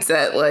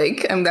sunset.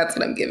 Like, that's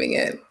what I'm giving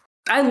it.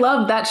 I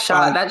love that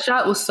shot. That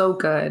shot was so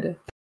good.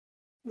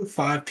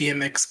 5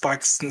 BMX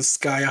bikes in the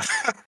sky.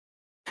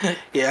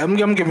 Yeah, I'm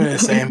giving it the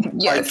same.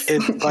 Yes.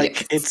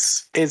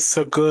 It's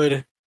a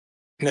good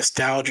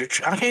nostalgia.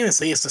 I can't even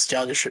say it's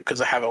nostalgia trip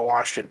because I haven't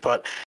watched it,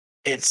 but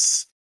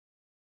it's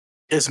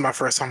my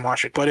first time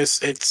watching it. But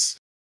it's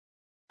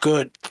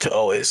good to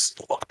always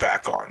look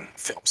back on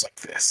films like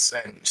this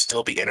and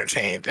still be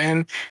entertained.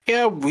 And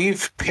yeah,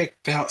 we've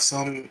picked out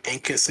some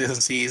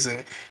inconsistencies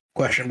and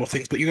questionable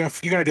things, but you're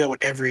gonna deal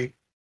with every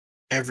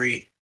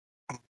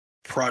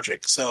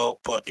project. So,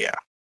 but yeah.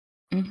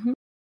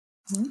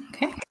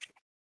 Okay.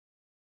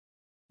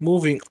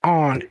 Moving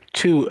on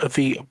to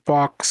the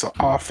box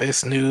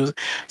office news.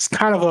 It's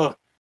kind of a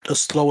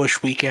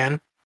slowish weekend.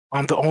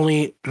 The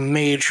only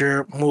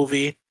major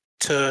movie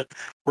to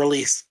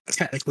release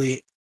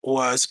technically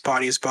was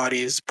Bodies,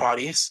 Bodies,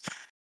 Bodies.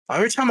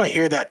 Every time I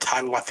hear that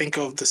title, I think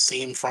of the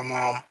scene from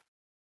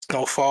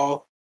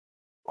Snowfall,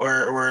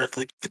 where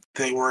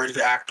they were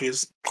the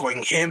actors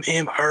going him,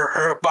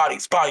 her,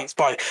 bodies, bodies,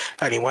 bodies.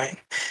 Anyway,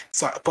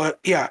 but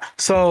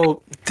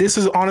this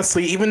is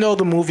honestly, even though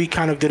the movie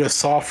kind of did a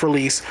soft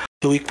release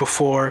the week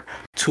before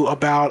to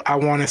about, I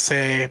want to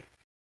say,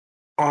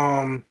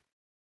 a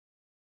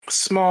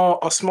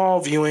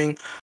small viewing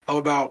of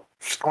about,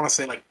 I want to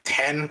say like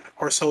 10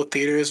 or so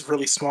theaters,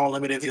 really small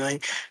limited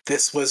viewing.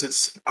 This was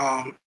its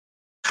kind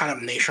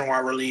of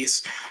nationwide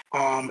release.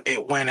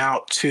 It went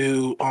out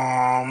to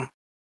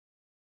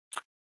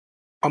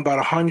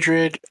about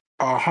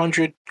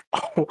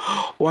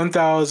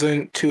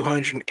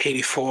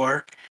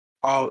 1,284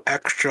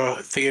 extra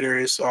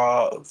theaters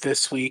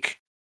this week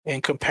in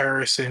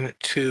comparison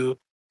to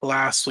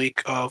last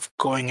week of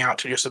going out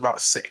to just about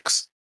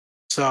 6.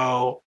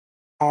 So,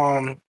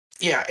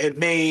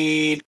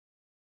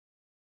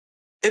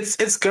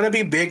 it's gonna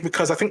be big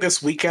because I think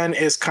this weekend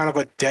is kind of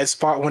a dead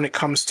spot when it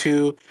comes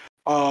to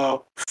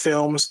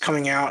films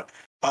coming out.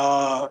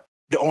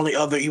 The only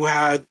other you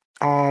have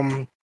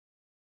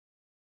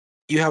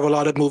a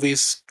lot of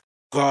movies.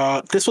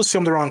 This was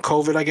filmed around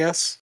COVID, I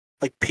guess,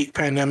 like peak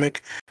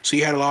pandemic. So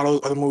you had a lot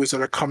of other movies that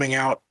are coming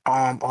out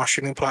on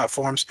streaming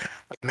platforms,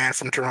 like Man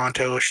from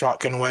Toronto,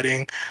 Shotgun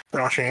Wedding,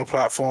 they're on streaming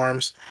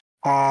platforms.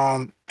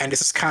 And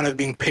this is kind of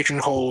being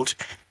pigeonholed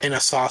in a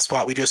soft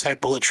spot. We just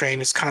had Bullet Train.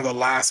 It's kind of the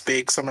last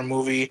big summer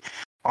movie.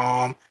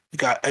 And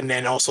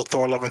then also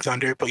Thor: Love and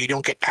Thunder, but you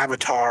don't get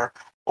Avatar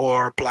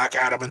or Black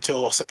Adam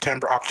until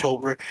September,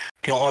 October.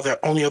 The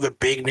only other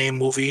big name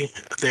movie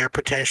there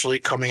potentially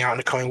coming out in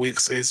the coming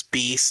weeks is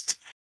Beast.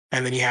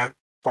 And then you have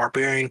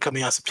Barbarian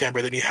coming out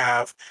September. Then you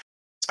have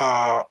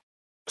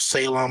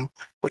Salem,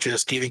 which is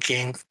Stephen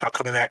King, not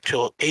coming back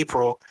till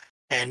April.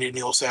 And then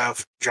you also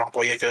have John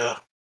Boyega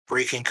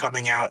Breaking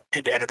coming out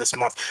at the end of this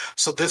month.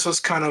 So this was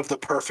kind of the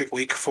perfect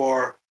week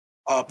for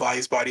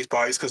bodies,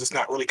 because it's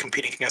not really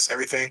competing against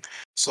everything.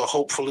 So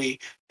hopefully,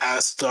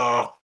 as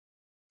the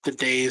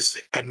days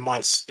and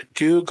months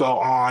do go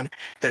on,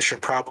 that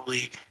should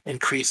probably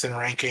increase in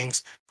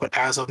rankings. But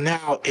as of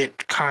now,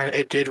 it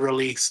did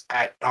release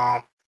at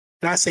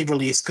not say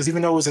release, because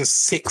even though it was in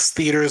 6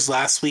 theaters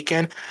last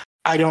weekend,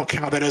 I don't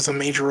count that as a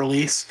major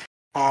release.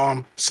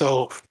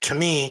 So to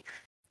me,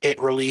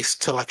 it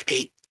released to like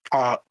 8.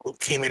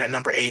 Came in at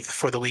number 8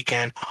 for the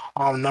weekend.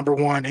 Number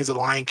 1 is a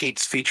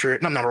Lionsgate's feature.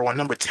 Not number 1.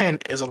 Number 10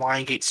 is a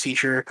Lionsgate's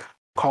feature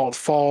called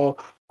Fall,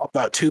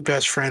 about 2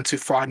 best friends who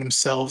find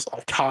themselves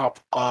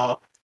atop a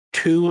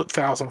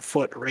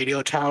 2,000-foot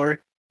radio tower.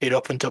 It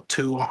opened up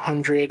to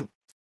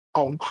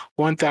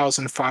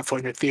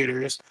 1,500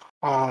 theaters.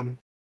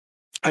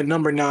 At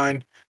number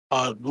 9,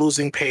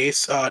 losing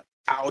pace,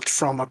 out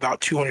from about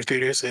 200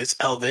 theaters, is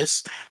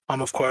Elvis.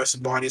 Of course,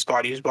 Bodies,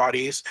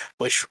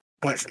 which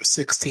went from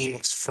 16,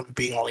 from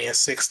being only in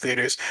 6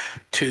 theaters,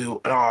 to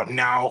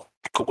now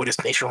with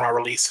its nationwide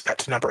release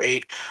at number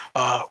 8.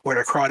 Where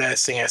the Crawdads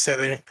Sing at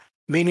 7.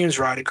 Minions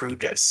Ride a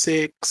Groove at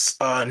 6.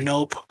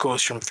 Nope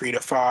goes from 3 to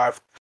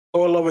 5.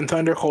 Thor: Love and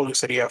Thunder holding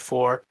steady at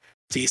 4.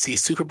 DC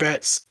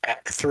Superbets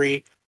at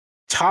 3.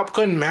 Top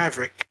Gun: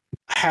 Maverick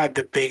had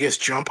the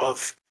biggest jump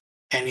of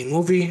any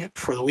movie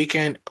for the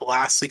weekend.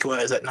 Last week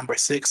was at number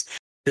 6.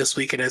 This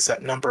weekend is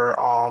at number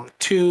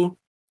 2.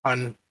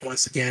 And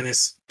once again,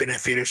 it's been in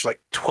theaters for like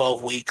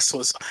 12 weeks, so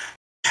it's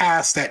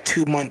past that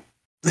 2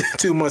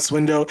 months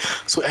window.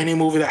 So any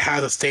movie that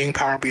has a staying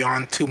power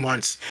beyond 2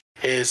 months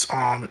is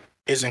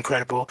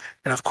incredible.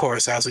 And of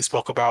course, as we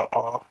spoke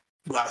about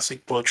last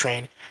week, Bullet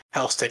Train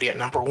held steady at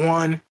number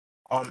 1.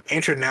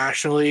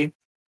 Internationally,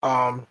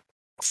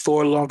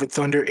 Thor: Love and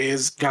Thunder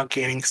is now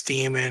gaining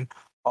steam in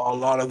a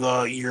lot of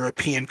the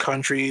European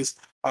countries,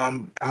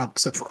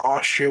 except for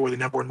Austria, where the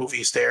number one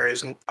movie there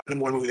is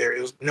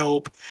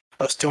Nope.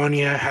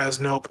 Estonia has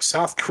Nope.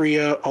 South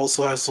Korea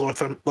also has Love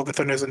and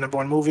Thunder as the number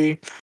 1 movie.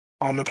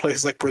 In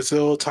places like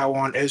Brazil,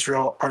 Taiwan,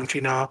 Israel,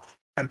 Argentina,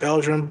 and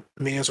Belgium,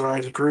 Minions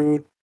Rise of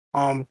Groot.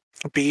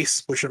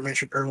 Beast, which I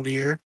mentioned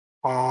earlier,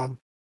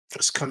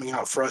 is coming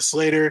out for us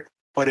later,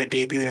 but it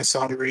debuted in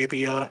Saudi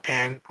Arabia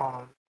and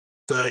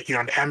the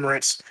United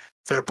Emirates.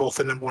 They're both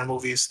the number 1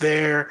 movies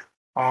there.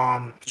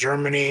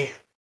 Germany,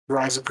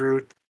 Rise of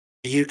Groot.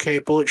 The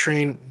UK, Bullet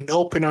Train.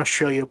 Nope in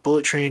Australia,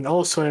 Bullet Train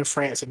also in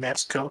France and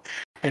Mexico.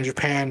 And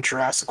Japan,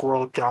 Jurassic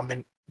World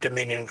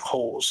Dominion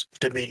holds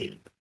Dominion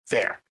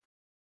there.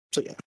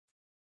 So yeah.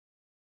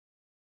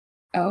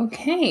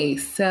 Okay,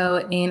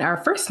 so in our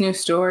first news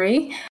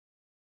story,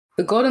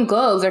 the Golden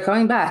Globes are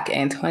coming back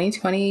in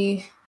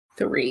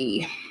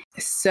 2023.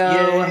 So,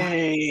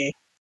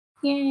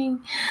 Yay!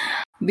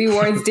 The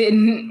awards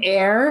didn't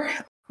air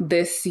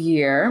this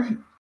year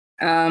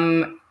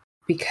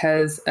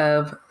because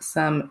of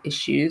some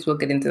issues. We'll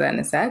get into that in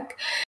a sec.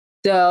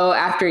 So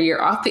after a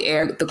year off the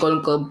air, the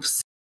Golden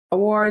Globes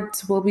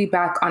Awards will be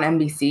back on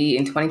NBC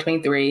in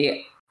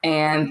 2023,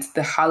 and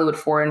the Hollywood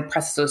Foreign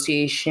Press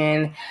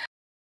Association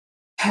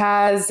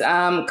has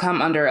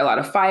come under a lot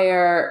of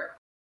fire.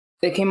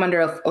 They came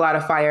under a lot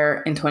of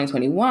fire in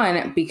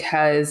 2021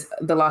 because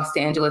the Los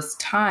Angeles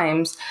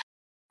Times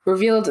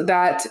revealed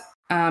that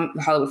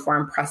the Hollywood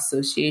Foreign Press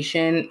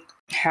Association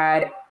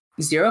had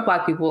 0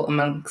 Black people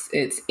amongst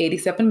its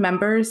 87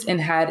 members and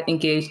had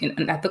engaged in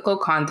unethical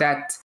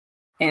conduct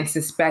and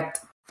suspect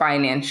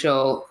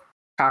financial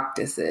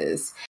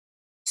practices.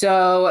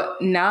 So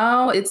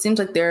now it seems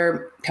like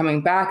they're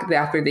coming back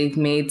after they've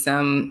made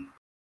some,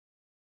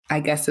 I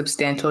guess,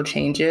 substantial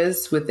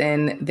changes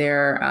within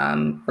their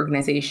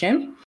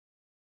organization.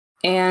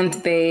 And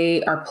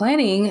they are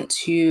planning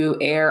to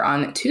air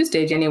on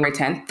Tuesday, January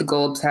 10th. The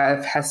Globes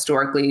have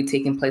historically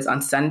taken place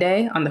on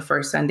Sunday, on the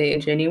first Sunday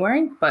in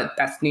January, but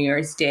that's New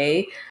Year's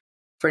Day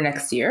for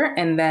next year.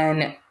 And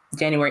then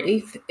January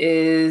 8th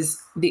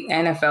is the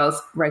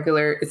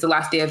it's the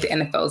last day of the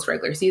NFL's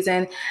regular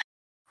season.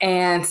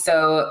 And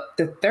so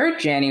the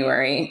third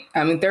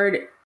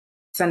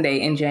Sunday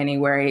in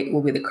January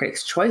will be the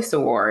Critics' Choice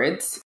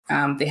Awards.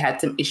 They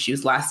had some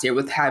issues last year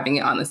with having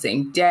it on the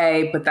same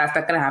day, but that's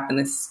not going to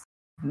happen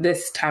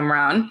this time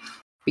around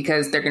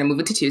because they're going to move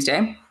it to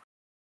Tuesday.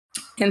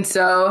 And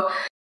so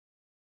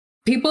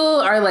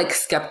people are like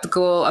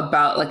skeptical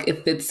about like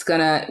if it's going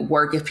to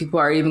work, if people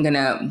are even going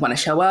to want to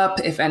show up,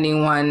 if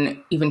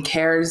anyone even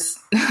cares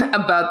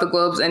about the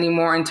Globes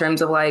anymore in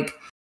terms of like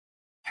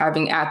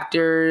having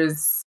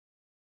actors,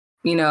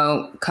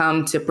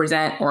 come to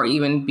present or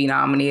even be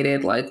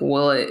nominated. Like,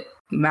 will it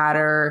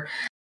matter?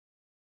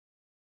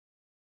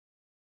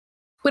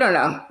 We don't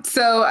know.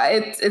 So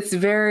it's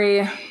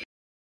very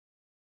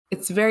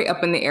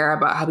up in the air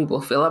about how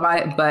people feel about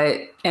it, but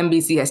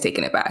NBC has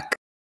taken it back.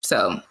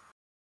 So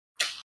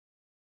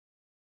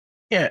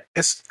yeah,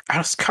 it's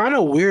kind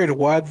of weird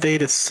why they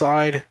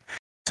decide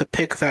to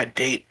pick that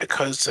date,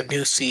 because the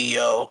new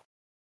CEO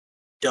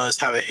does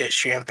have a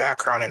history and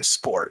background in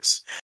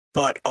sports.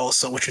 But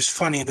also, which is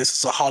funny, this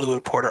is a Hollywood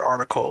Reporter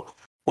article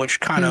which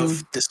kind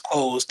of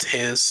disclosed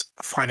his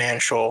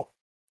financial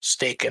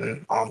stake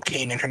in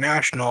Kane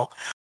International.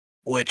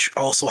 which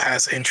also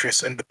has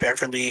interest in the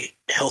Beverly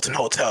Hilton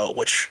Hotel,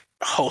 which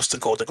hosts the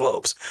Golden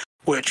Globes,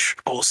 which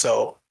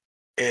also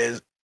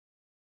is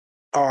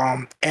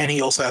and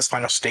he also has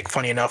final stake,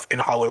 funny enough, in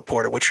Hollywood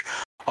Reporter, which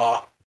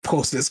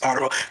posted this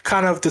article,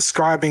 kind of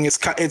describing it's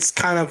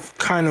kind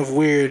of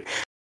weird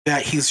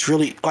that he's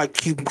really like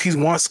he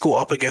wants to go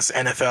up against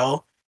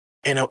NFL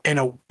in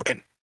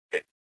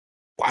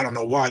I don't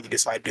know why he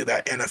decided to do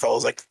that. NFL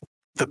is like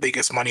the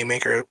biggest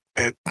moneymaker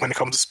when it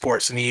comes to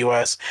sports in the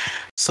U.S.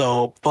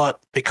 So, but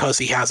because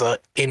he has a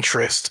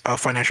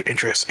financial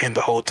interest in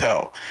the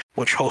hotel,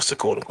 which hosts the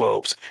Golden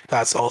Globes,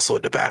 that's also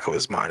at the back of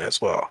his mind as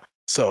well.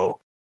 So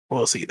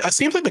we'll see. It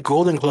seems like the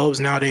Golden Globes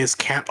nowadays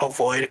can't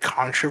avoid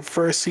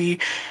controversy.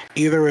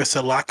 Either it's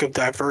a lack of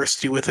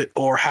diversity with it,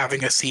 or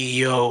having a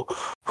CEO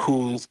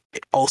who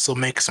also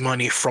makes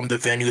money from the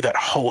venue that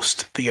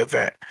hosts the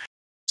event.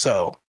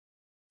 So,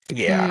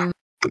 yeah.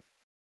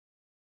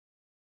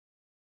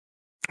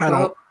 I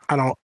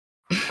don't.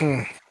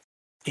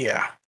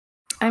 Yeah.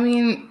 I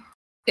mean,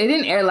 it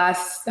didn't air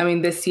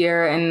this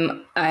year,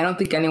 and I don't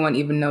think anyone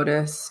even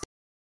noticed.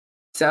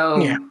 So,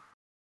 yeah.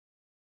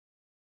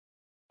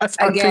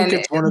 Again,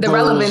 think it's one of the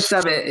relevance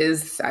of it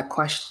is a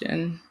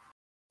question.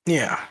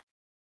 Yeah.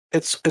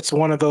 It's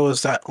one of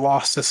those that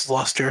lost its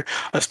luster,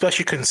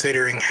 especially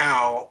considering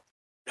how,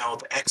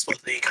 the expose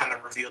kind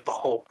of revealed the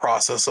whole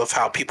process of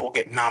how people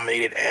get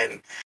nominated,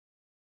 and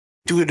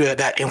due to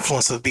that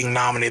influence of being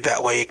nominated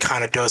that way, it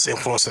kind of does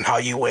influence on how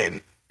you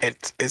win.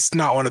 It's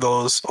not one of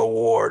those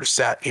awards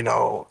that,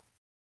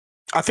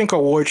 I think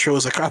award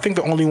shows, I think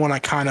the only one I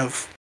kind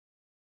of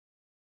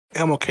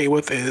am okay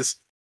with is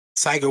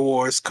SAG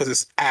Awards, because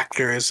it's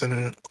actors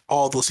and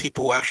all those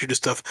people who actually do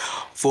stuff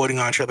voting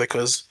on each other.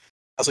 Because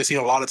as we've seen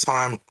a lot of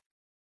time,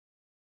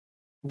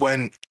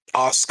 when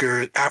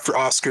after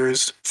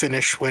Oscars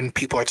finish, when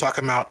people are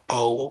talking about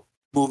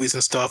movies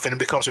and stuff, and it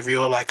becomes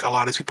revealed like a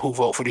lot of people who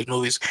vote for these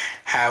movies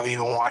haven't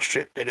even watched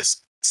it. They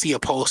just see a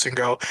post and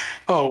go,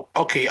 "Oh,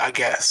 okay, I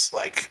guess."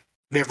 Like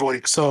they're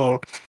voting.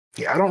 So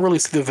yeah, I don't really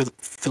see the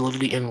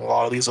validity in a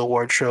lot of these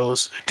award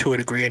shows to a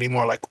degree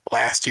anymore. Like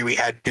last year, we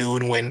had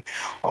Dune win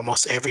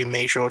almost every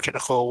major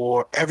technical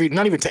award,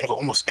 not even technical,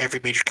 almost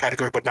every major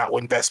category, but not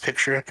win Best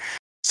Picture.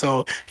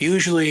 So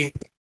usually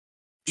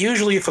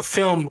if a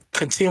film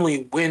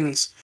continually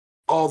wins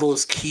all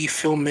those key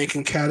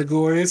filmmaking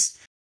categories,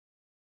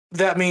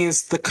 that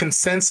means the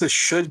consensus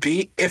should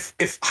be, if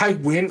I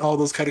win all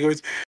those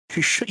categories,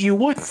 you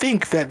would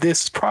think that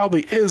this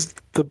probably is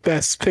the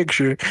best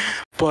picture.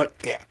 But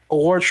yeah,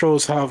 award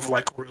shows have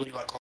really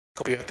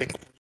I think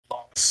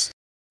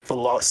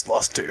lost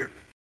luster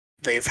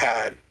they've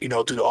had, due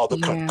to all the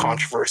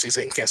controversies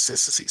and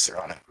inconsistencies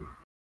around it.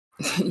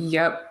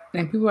 Yep.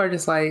 And people are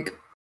just like,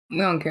 we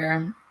don't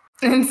care.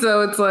 And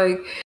so it's like,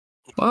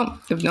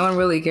 well, if no one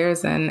really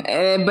cares, then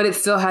but it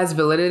still has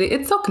validity.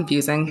 It's still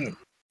confusing.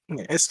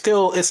 It's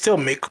still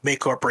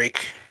make or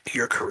break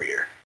your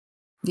career.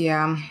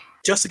 Yeah.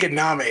 Just to get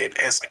nominated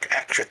as like an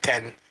extra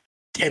 $10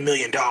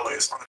 million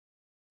on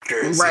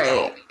actors,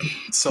 right?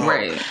 So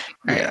right.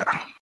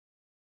 Yeah.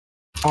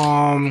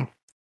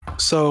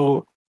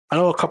 So I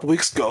know a couple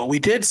weeks ago we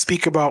did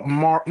speak about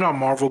not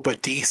Marvel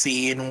but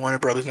DC and Warner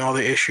Brothers and all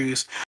the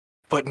issues,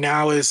 but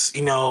now is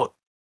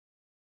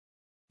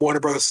Warner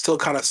Brothers still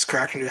kind of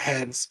scratching their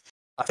heads.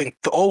 I think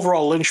the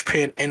overall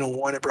linchpin in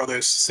Warner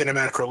Brothers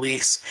cinematic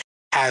release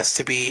has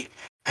to be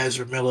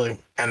Ezra Miller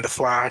and The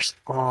Flash.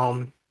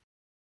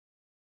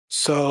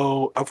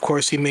 So, of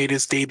course, he made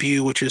his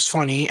debut, which is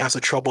funny, as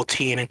a troubled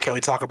teen, and can we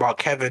talk about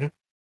Kevin?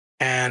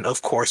 And,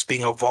 of course,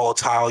 being a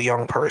volatile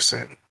young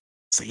person.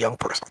 It's a young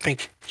person. I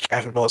think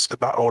Kevin was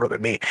about older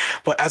than me.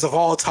 But as a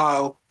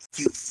volatile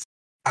youth,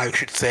 I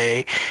should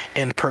say,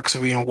 in Perks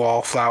of Being a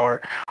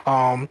Wallflower.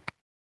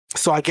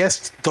 So I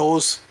guess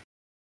those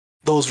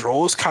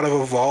roles kind of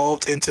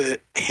evolved into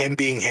him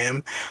being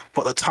him,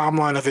 but the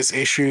timeline of his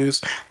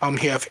issues,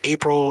 you have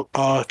April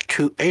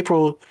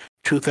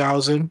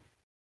 2000,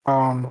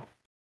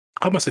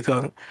 I must have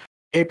done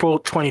April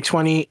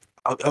 2020.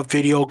 A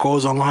video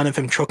goes online of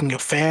him choking a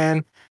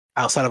fan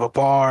outside of a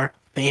bar.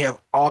 Then you have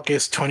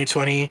August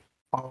 2020.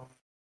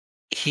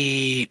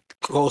 He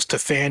goes to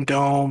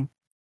Fandom,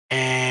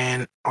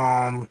 and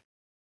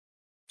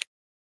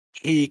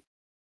he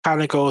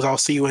kind of goes, "I'll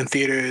see you in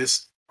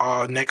theaters."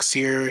 Next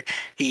year,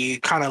 he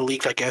kind of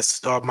leaked, I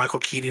guess, Michael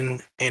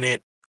Keaton in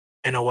it,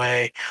 in a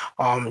way.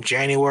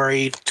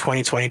 January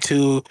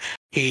 2022,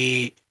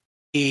 he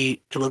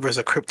delivers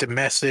a cryptic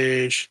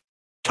message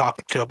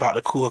talking about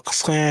the Ku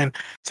Klux Klan,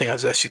 saying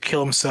that should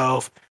kill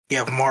himself. You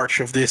have March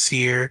of this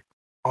year.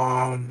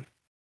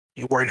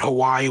 We're in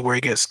Hawaii, where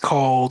he gets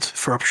called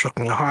for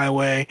obstructing the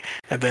highway,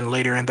 and then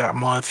later in that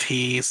month,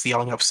 he's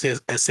yelling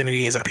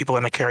obscenities at people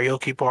in a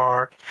karaoke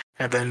bar.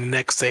 And then the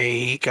next day,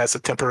 he gets a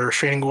temporary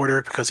restraining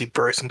order because he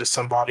burst into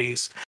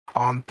somebody's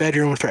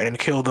bedroom, threatening to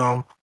kill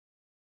them.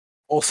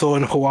 Also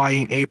in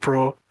Hawaii in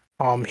April,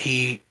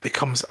 he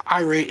becomes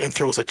irate and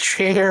throws a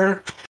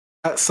chair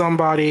at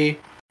somebody.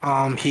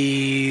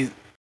 He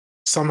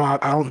somehow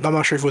I'm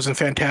not sure if it was in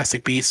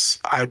Fantastic Beasts.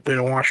 I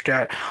didn't watch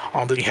that.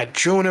 Then you had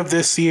June of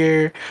this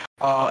year,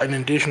 an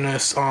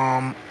indigenous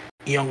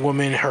young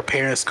woman. Her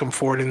parents come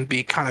forward and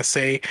kind of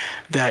say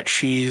that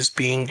she's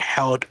being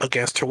held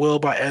against her will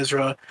by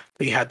Ezra.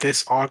 We had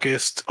this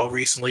August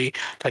recently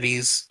that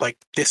he's like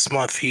this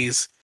month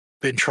he's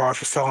been charged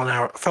with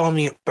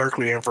felony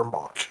burglary in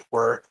Vermont,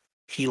 where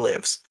he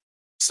lives.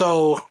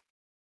 So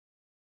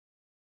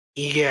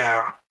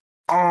yeah,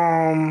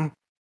 I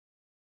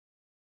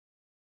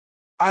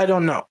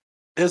don't know.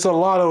 There's a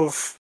lot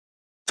of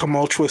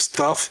tumultuous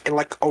stuff in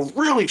like a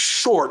really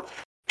short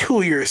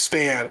 2-year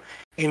span,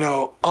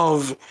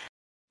 of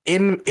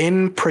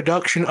in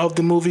production of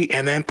the movie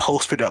and then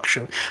post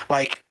production.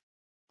 Like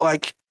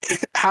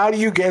how do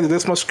you get into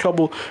this much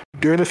trouble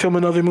during the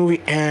filming of the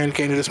movie and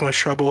get into this much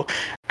trouble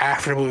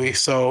after the movie?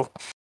 So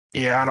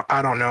yeah,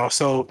 I don't know.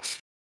 So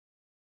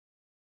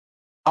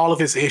all of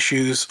his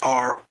issues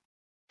are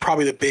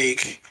probably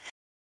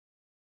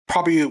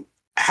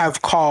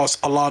have caused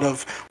a lot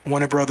of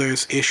Warner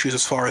Brothers issues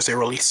as far as their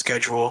release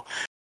schedule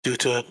due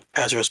to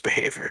Ezra's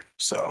behavior.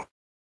 So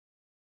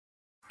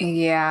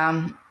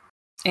yeah,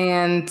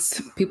 and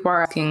people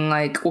are asking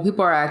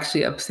people are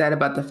actually upset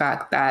about the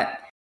fact that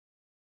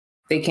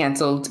they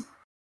canceled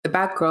the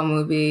Batgirl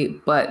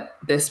movie, but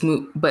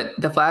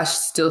the Flash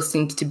still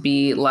seems to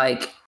be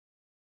like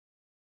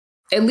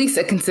at least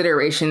a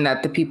consideration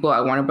that the people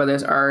at Warner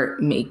Brothers are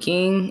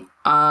making.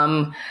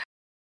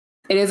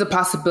 It is a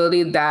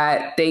possibility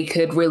that they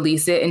could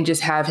release it and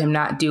just have him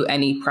not do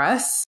any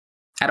press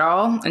at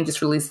all and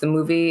just release the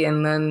movie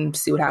and then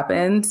see what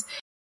happens.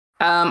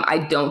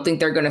 I don't think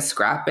they're going to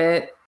scrap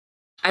it.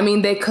 I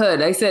mean, they could.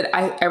 Like I said,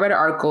 I read an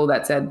article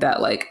that said that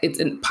it's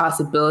a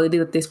possibility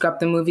that they scrap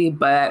the movie,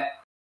 but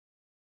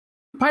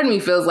part of me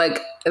feels like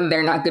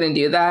they're not going to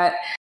do that.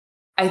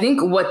 I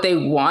think what they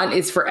want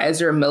is for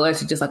Ezra Miller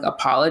to just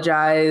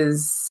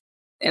apologize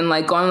and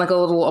go on a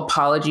little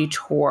apology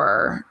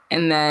tour,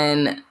 and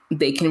then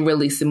they can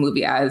release the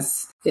movie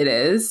as it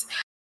is.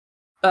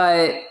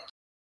 But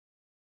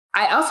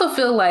I also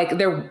feel like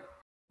they've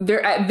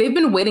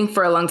been waiting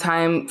for a long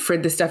time for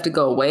this stuff to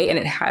go away, and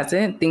it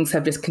hasn't. Things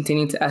have just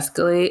continued to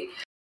escalate.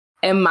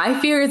 And my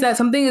fear is that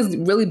something is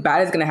really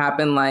bad is going to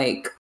happen.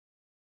 I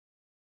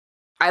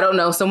don't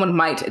know, someone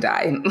might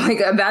die.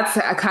 That's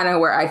kind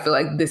of where I feel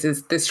like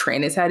this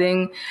train is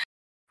heading,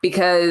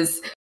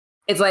 because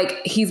it's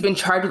he's been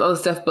charged with all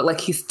this stuff,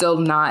 but he's still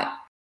not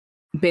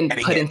been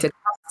put into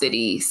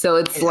custody. So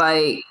it's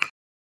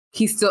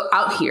he's still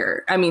out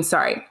here. I mean,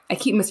 sorry, I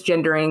keep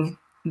misgendering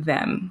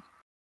them.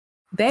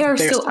 They're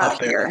still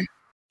out here.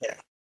 Yeah.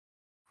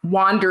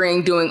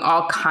 Wandering, doing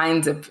all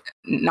kinds of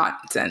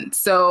nonsense.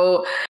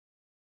 So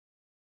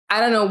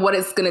I don't know what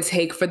it's going to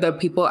take for the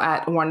people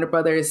at Warner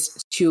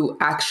Brothers to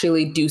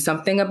actually do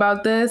something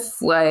about this.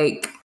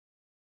 What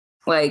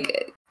are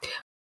you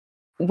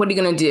going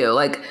to do?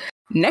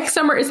 Next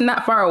summer isn't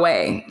that far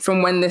away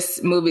from when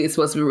this movie is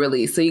supposed to be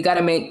released. So you got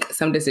to make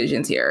some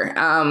decisions here.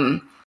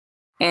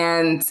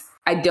 And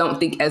I don't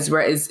think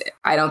doesn't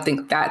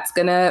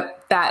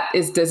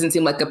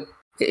seem like a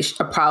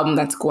problem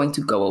that's going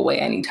to go away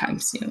anytime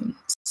soon.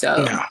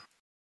 So no.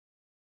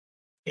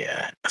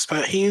 Yeah,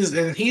 but he is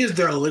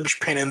their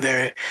linchpin in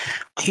their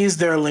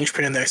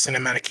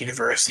cinematic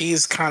universe.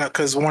 He's kind of,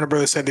 because Warner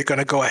Brothers said they're going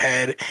to go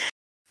ahead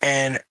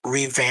and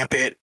revamp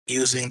it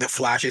using the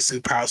Flash's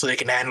superpower so they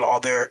can handle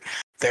all their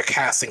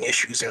casting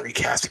issues and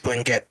recast people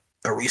and get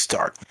a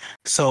restart.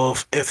 So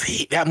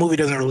if that movie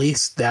doesn't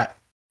release, that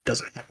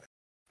doesn't happen.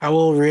 I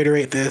will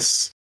reiterate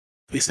this.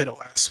 We said it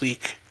last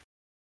week.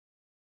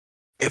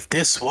 If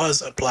this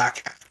was a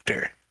black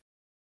actor,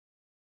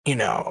 we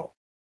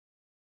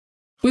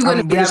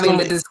wouldn't be having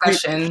the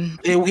discussion.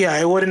 It wouldn't.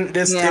 It wouldn't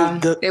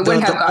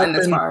have gotten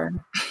this far.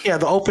 Yeah,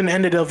 the open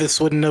ended of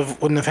this wouldn't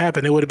have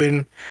happened. It would have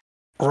been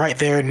right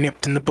there,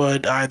 nipped in the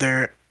bud.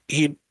 Either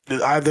you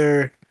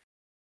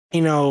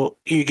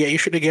get your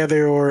shit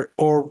together, or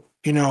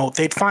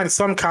they'd find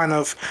some kind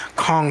of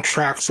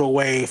contractual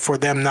way for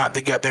them not to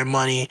get their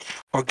money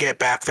or get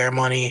back their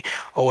money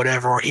or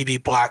whatever, or he'd be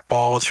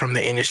blackballed from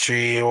the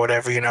industry or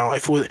whatever.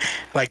 If it was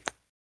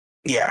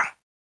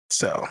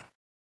so.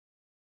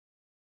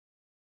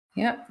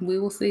 Yep, we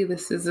will see.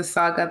 This is a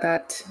saga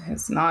that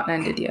has not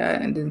ended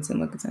yet and didn't seem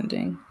like it's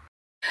ending.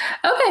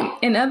 Okay,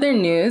 in other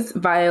news,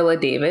 Viola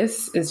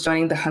Davis is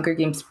joining the Hunger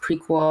Games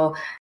prequel,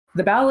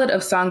 The Ballad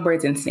of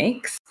Songbirds and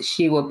Snakes.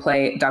 She will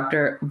play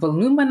Dr.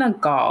 Volumina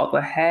Gaul,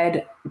 the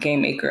head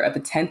game maker of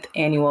the 10th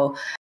annual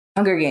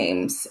Hunger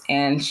Games.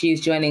 And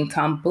she's joining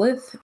Tom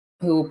Blyth,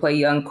 who will play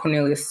young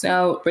Cornelius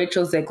Snow,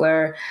 Rachel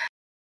Zegler,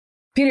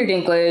 Peter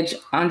Dinklage,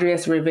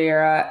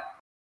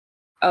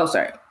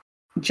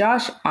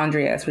 Josh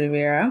Andreas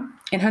Rivera,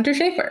 and Hunter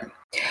Schafer.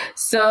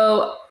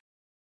 So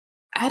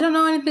I don't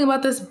know anything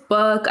about this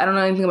book. I don't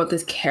know anything about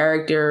these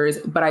characters,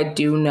 but I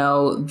do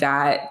know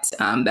that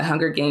the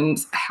Hunger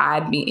Games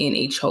had me in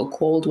a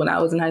chokehold when I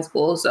was in high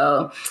school.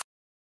 So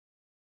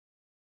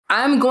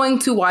I'm going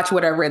to watch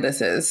whatever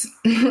this is.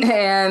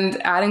 And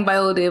adding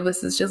Viola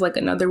Davis is just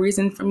another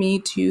reason for me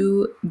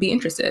to be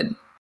interested.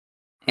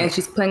 and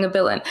she's playing a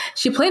villain.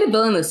 She played a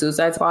villain in the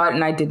Suicide Squad,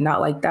 and I did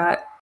not like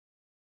that.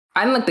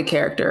 I didn't like the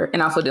character,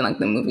 and also didn't like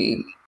the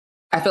movie.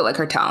 I felt like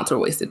her talents were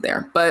wasted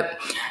there. But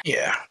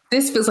yeah,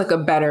 this feels like a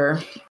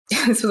better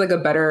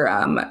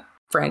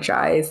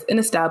franchise, an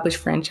established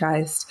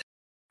franchise.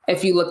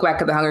 If you look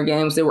back at the Hunger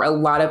Games, there were a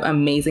lot of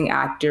amazing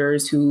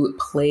actors who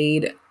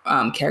played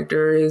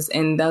characters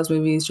in those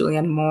movies.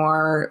 Julianne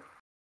Moore,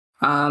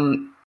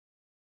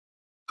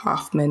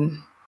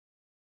 Hoffman.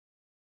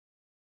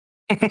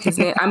 His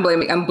name. I'm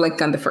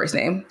blanking on the first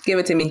name. Give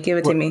it to me.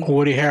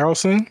 Woody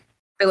Harrelson.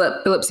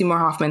 Philip Seymour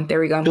Hoffman. There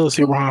we go. Philip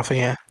Seymour Hoffman.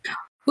 Yeah.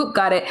 Whoop,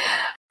 got it.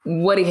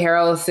 Woody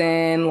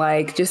Harrelson,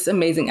 like just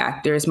amazing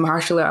actors.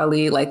 Mahershala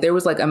Ali, like there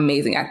was like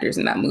amazing actors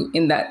in that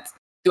movie,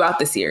 throughout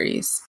the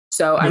series.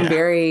 So I'm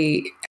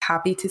very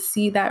happy to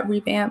see that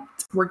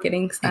revamped. We're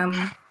getting some.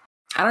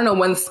 I don't know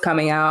when it's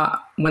coming out,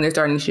 when they're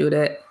starting to shoot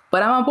it,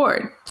 but I'm on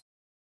board.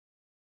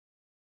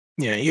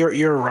 Yeah,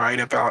 you're right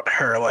about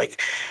her.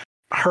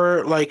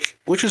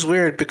 Which is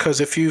weird because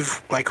if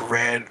you've like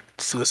read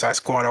Suicide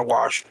Squad or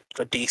watched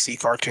the DC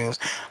cartoons,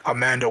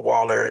 Amanda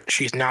Waller,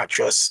 she's not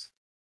just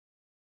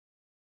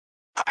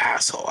an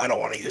asshole. I don't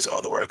want to use the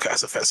other word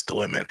because that's offensive to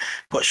women,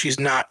 but she's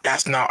not.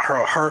 That's not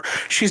her.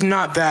 She's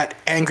not that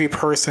angry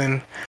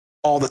person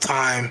all the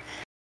time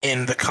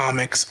in the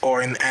comics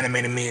or in the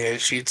animated media.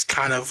 She's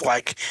kind of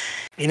like,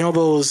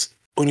 those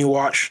when you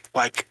watch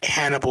like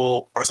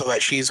Hannibal or so,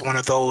 that she's one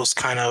of those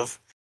kind of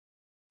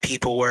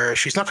people where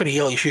she's not going to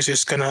yell at you. She's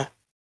just gonna,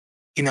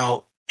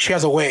 she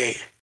has a way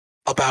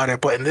about her.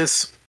 But in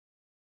this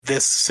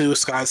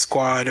Suicide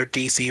Squad or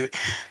DC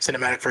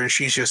cinematic version,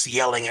 she's just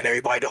yelling at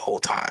everybody the whole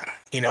time.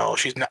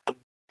 She's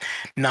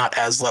not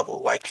as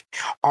level. Like,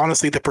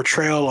 honestly, the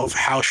portrayal of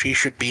how she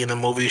should be in the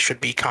movie should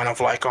be kind of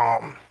like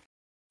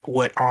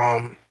what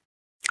Giancarlo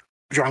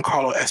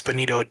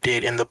Esposito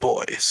did in The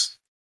Boys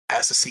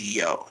as the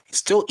CEO. He's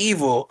still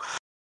evil,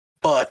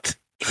 but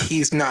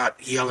he's not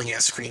yelling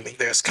and screaming.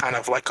 There's kind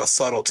of like a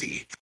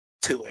subtlety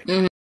to it.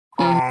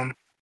 Mm-hmm.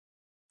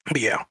 But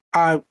yeah,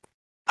 I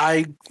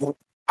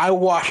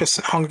watched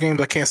Hunger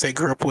Games. I can't say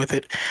grew up with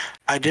it.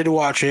 I did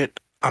watch it.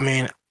 I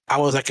mean, I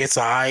was like, it's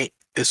alright,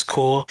 it's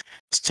cool.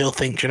 Still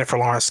think Jennifer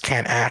Lawrence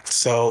can't act,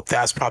 so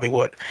that's probably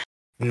what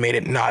made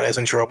it not as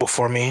enjoyable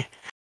for me.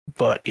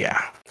 But yeah,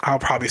 I'll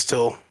probably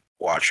still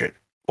watch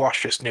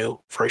this new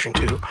version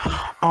too.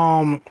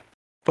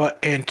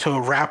 And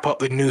to wrap up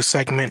the news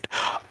segment,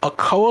 a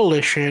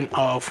coalition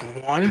of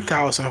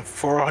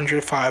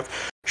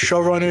 1,405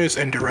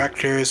 showrunners and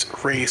directors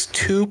raised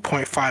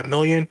 $2.5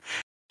 million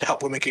to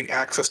help women gain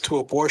access to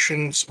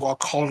abortions while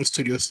calling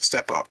studios to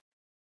step up.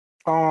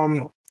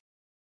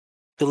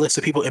 The list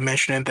of people it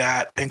mentioned in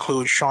that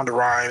include Shonda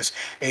Rhimes,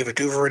 Ava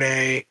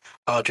DuVernay,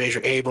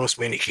 J.J. Abrams,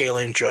 Mindy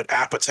Kaling, Judd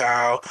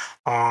Apatow,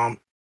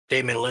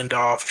 Damon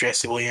Lindelof,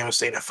 Jesse Williams,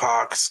 Dana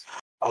Fox,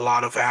 a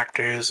lot of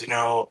actors.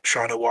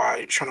 Shonda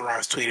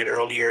Rhimes tweeted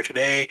earlier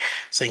today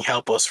saying,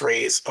 "Help us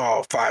raise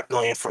 $5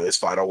 million for this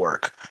vital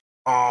work."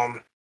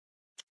 And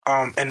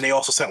they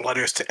also sent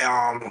letters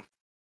to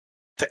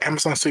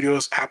Amazon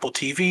Studios, Apple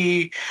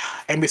TV,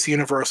 NBC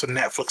Universal,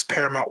 Netflix,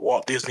 Paramount,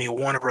 Walt Disney,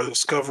 Warner Bros.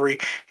 Discovery,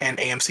 and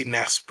AMC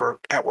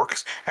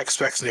Networks,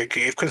 expressing their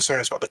grave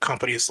concerns about the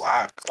company's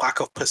lack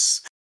of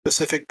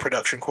specific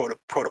production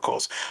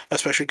protocols,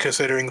 especially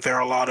considering there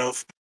are a lot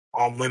of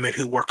women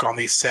who work on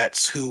these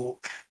sets who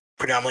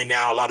predominantly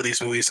now, a lot of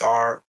these movies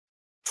are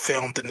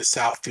filmed in the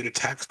South due to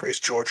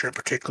tax-based Georgia in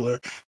particular,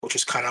 which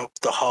is kind of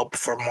the hub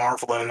for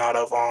Marvel and a lot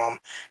of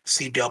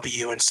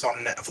CW and some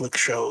Netflix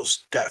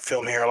shows that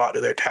film here a lot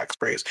of their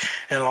tax-based.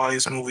 And a lot of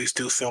these movies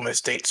do film in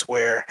states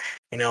where,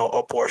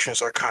 abortions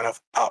are kind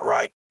of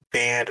outright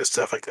banned and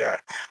stuff like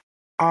that.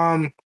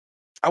 I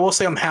will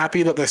say I'm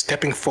happy that they're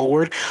stepping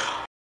forward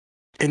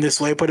in this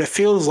way, but it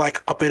feels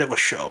like a bit of a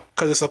show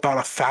because it's about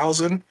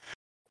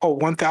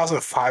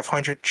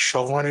 1,500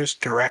 showrunners,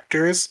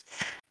 directors,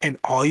 and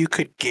all you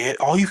could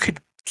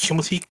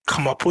cumulatively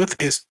come up with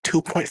is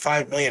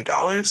 $2.5 million.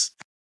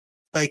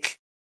 Like,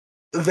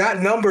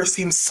 that number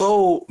seems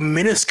so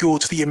minuscule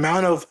to the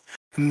amount of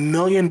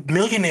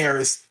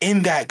millionaires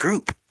in that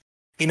group.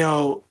 These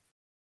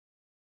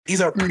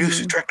are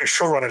producers, directors,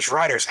 showrunners,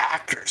 writers,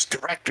 actors,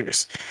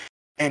 directors,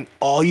 and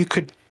all you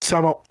could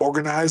somehow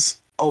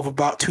organize of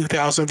about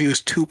 2,000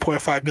 views,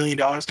 $2.5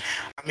 million. I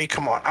mean,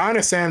 come on. I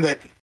understand that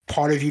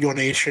part of your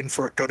donation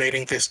for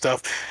donating this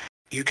stuff,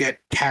 you get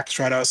tax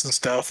write-offs and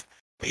stuff,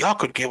 but y'all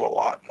could give a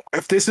lot more.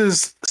 If this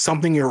is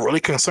something you're really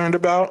concerned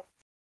about,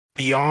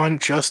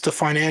 beyond just the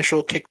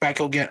financial kickback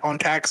you'll get on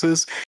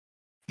taxes,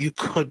 you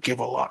could give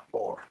a lot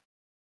more.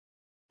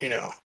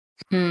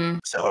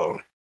 So,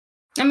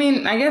 I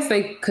mean, I guess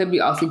they could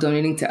be also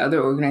donating to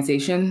other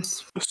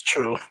organizations. It's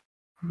true.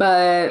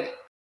 But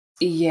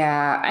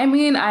yeah, I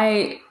mean,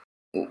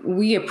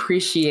 we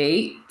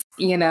appreciate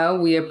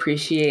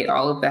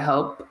all of the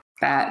help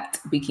that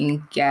we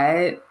can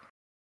get.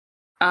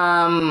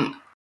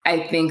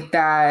 I think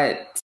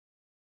that,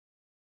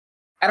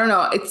 I don't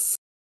know,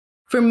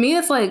 for me,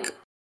 it's like,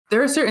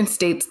 there are certain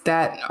states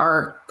that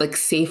are like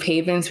safe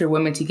havens for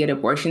women to get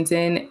abortions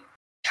in.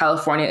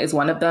 California is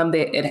one of them.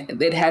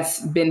 It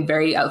has been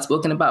very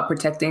outspoken about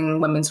protecting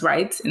women's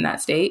rights in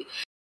that state.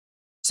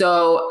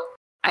 So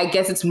I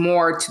guess it's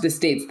more to the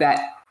states that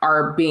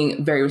are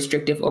being very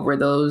restrictive over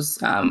those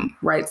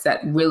rights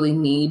that really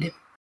need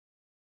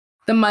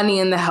the money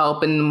and the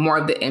help and more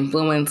of the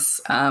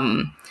influence.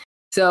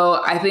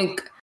 So I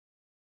think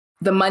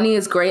the money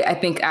is great. I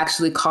think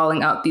actually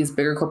calling out these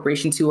bigger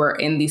corporations who are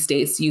in these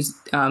states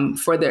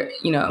for their,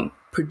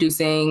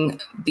 producing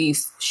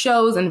these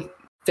shows and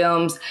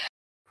films,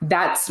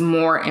 that's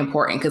more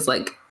important because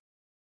like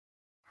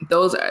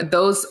those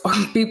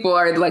people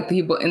are like the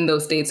people in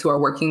those states who are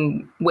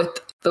working with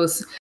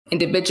those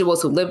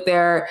individuals who live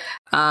there,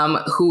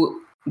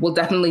 who will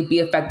definitely be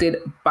affected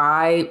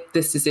by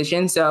this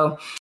decision. So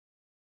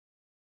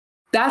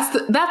that's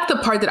the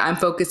part that I'm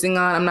focusing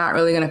on. I'm not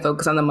really going to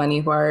focus on the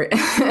money part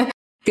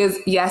because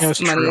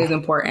yes, money is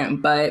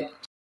important, but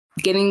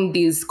getting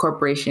these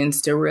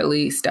corporations to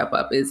really step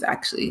up is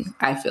actually,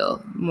 I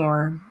feel,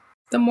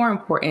 the more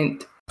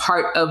important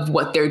part of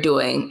what they're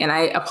doing. And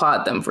I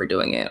applaud them for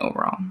doing it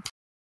overall.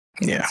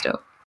 Yeah.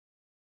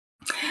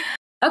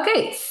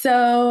 Okay,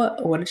 so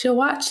what did you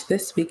watch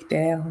this week,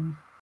 Dale?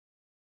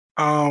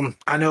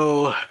 I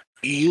know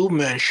you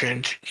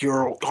mentioned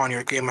you're on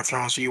your Game of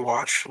Thrones you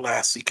watched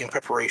last week in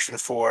preparation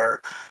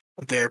for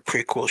their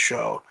prequel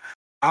show.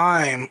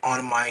 I'm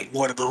on my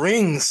Lord of the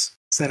Rings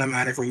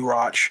cinematic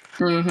rewatch,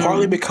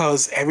 partly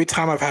because every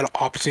time I've had an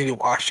opportunity to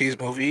watch these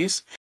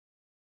movies,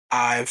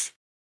 I've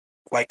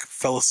like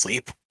fell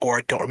asleep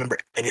or don't remember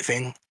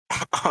anything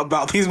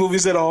about these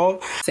movies at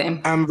all. Same.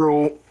 I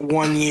remember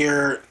one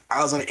year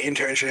I was on an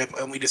internship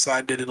and we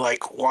decided to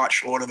like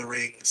watch Lord of the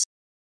Rings.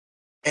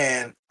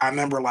 And I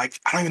remember like,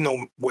 I don't even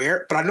know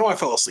where, but I know I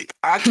fell asleep.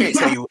 I can't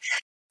tell you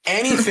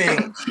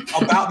anything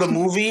about the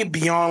movie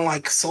beyond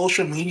like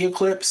social media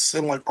clips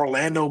and like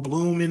Orlando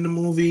Bloom in the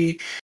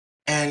movie.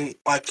 And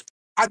like,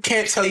 I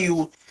can't tell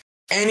you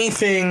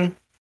anything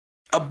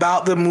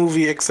about the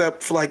movie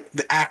except for like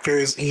the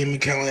actors, Ian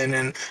McKellen,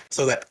 and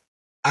so that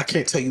I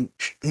can't tell you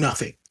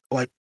nothing.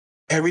 Like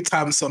every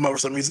time for some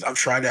reason I've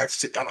tried to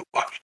actually sit down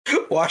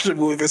and watch the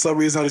movie, for some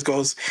reason it just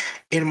goes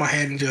in my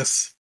head and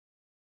just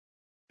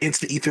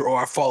into the ether,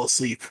 or I fall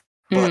asleep.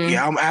 But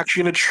yeah, I'm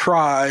actually gonna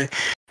try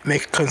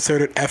make a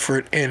concerted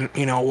effort in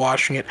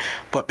watching it.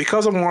 But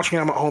because I'm watching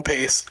it at my own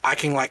pace, I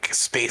can like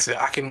space it.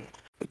 I can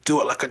do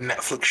it like a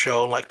Netflix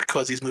show, like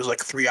because these movies are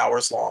like 3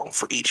 hours long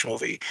for each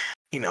movie.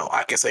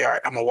 I can say, all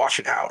right, I'm gonna watch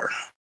an hour,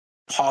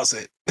 pause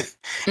it,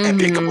 and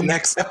pick up the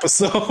next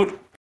episode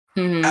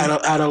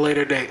at a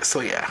later date.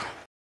 So yeah.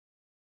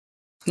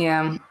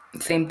 Yeah,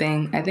 same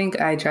thing. I think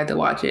I tried to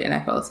watch it and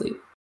I fell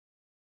asleep.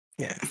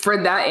 Yeah.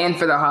 For that and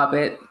for The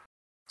Hobbit,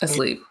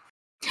 asleep.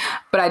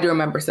 But I do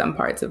remember some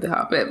parts of The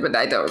Hobbit, but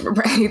I don't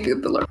remember anything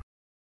of the Lord.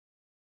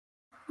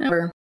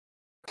 Never.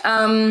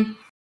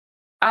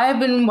 I've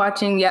been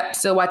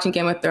still watching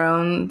Game of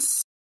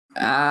Thrones.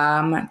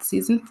 I'm at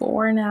season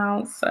 4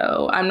 now,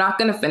 so I'm not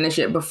going to finish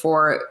it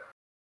before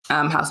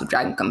House of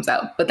Dragon comes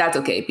out. But that's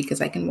okay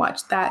because I can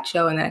watch that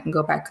show and then I can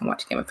go back and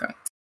watch Game of Thrones.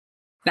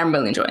 And I'm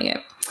really enjoying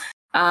it.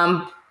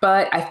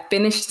 But I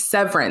finished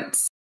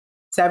Severance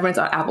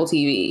on Apple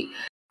TV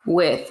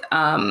with,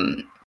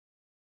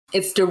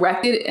 it's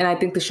directed, and I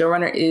think the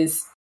showrunner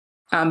is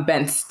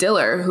Ben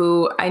Stiller,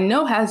 who I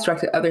know has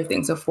directed other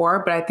things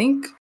before, but I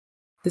think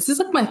this is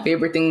like my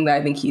favorite thing that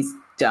I think he's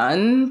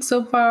done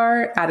so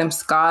far. Adam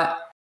Scott,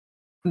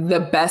 the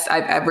best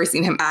I've ever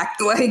seen him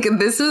act. Like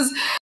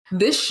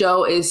this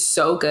show is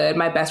so good.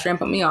 My best friend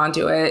put me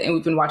onto it and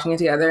we've been watching it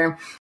together.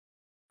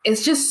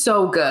 It's just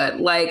so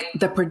good. Like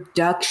the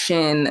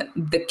production,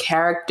 the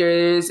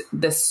characters,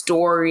 the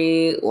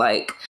story,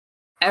 like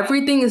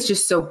everything is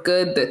just so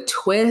good. The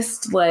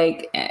twist,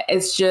 like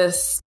it's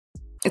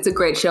a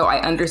great show. I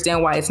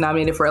understand why it's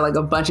nominated for like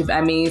a bunch of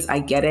Emmys. I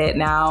get it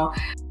now.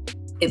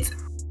 It's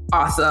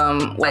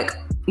awesome. Like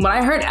when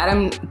I heard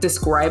Adam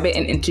describe it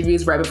in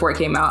interviews right before it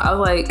came out, I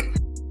was like,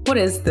 what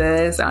is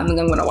this? I don't think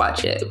I'm going to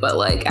watch it. But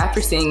like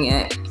after seeing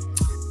it,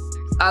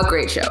 a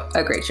great show.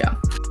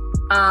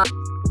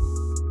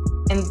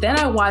 And then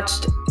I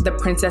watched The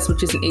Princess,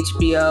 which is an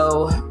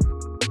HBO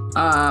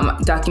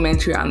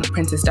documentary on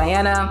Princess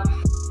Diana.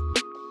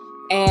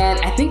 And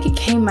I think it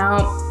came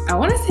out, I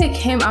want to say it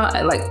came out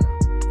at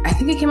I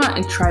think it came out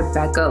in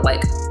Tribeca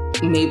like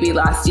maybe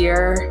last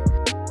year.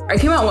 Or it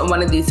came out at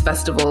one of these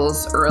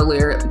festivals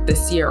earlier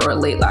this year or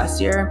late last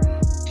year.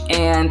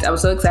 And I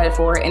was so excited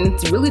for it. And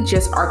it's really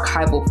just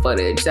archival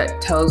footage that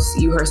tells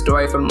you her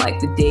story from like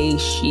the day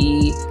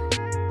she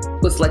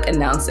was like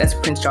announced as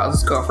Prince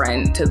Charles'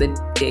 girlfriend to the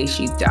day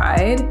she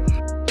died,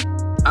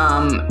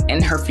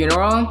 and her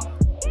funeral.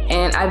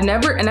 And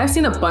I've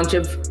seen a bunch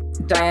of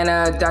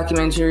Diana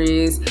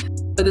documentaries,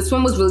 but this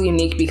one was really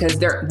unique because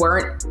there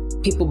weren't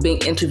people being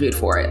interviewed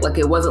for it. Like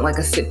it wasn't like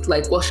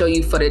we'll show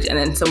you footage and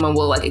then someone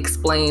will like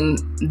explain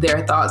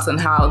their thoughts on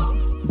how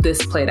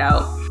this played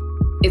out.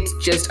 It's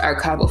just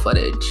archival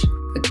footage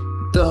like,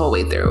 the whole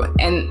way through.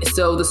 And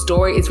so the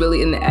story is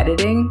really in the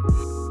editing,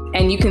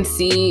 and you can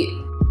see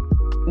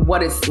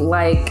what it's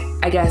like,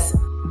 I guess,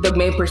 the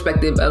main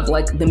perspective of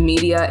like the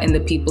media and the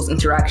people's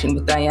interaction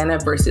with Diana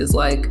versus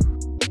like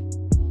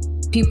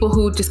people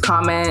who just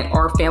comment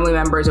or family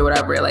members or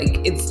whatever.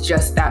 Like it's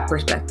just that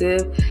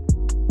perspective.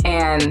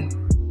 And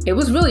it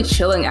was really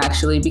chilling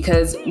actually,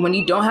 because when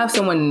you don't have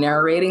someone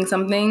narrating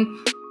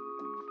something,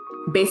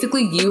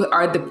 basically you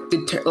are the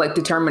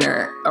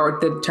determiner or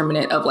the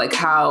determinant of like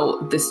how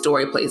the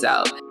story plays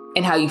out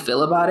and how you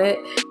feel about it.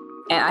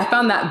 And I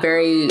found that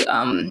very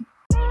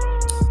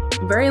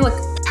like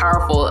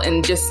powerful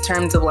in just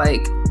terms of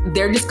like,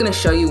 they're just going to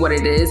show you what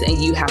it is and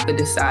you have to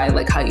decide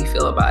like how you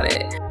feel about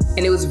it.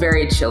 And it was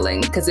very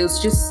chilling because it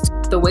was just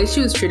the way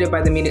she was treated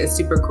by the media is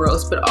super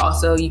gross, but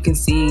also you can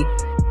see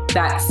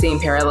that same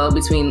parallel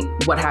between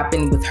what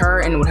happened with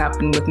her and what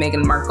happened with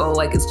Meghan Markle.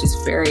 Like it's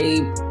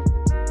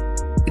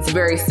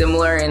very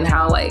similar in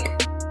how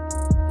like,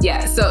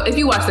 yeah. So if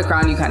you watch The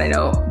Crown, you kind of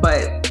know,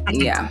 but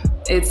yeah,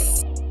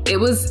 it's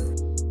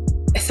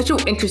such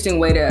an interesting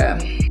way to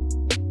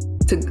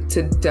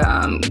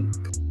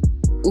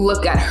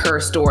look at her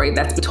story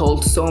that's been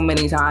told so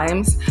many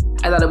times.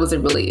 I thought it was a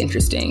really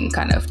interesting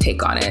kind of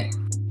take on it.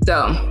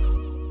 So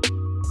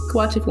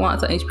watch if you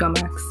want. It's on HBO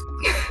Max.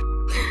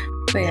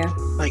 So yeah,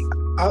 like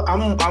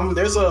I'm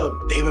there's a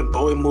David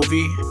Bowie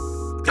movie.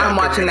 I'm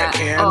watching that.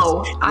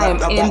 Oh, I am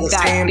in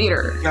that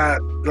theater.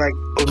 Like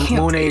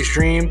Moon Age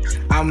Dream.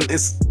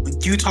 It's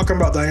you talking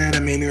about Diana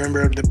made me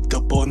remember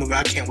the Bowie movie.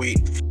 I can't wait.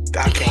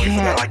 I can't wait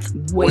for that.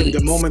 Like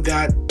the moment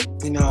that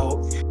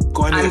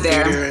going to the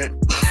theater.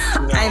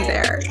 I'm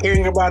there.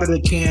 Hearing about it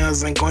at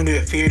Cannes and going to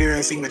the theater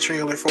and seeing the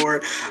trailer for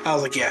it, I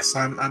was like, yes,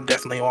 I'm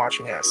definitely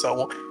watching it.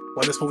 So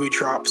when this movie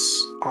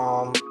drops in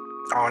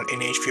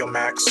HBO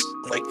Max,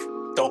 like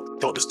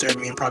don't disturb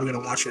me. I'm probably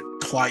gonna watch it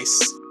twice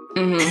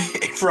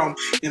from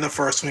in the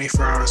first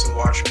 24 hours of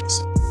watching it.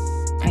 So.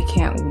 I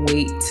can't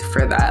wait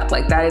for that.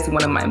 Like that is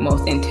one of my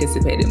most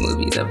anticipated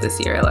movies of this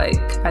year. Like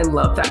I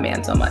love that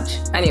man so much.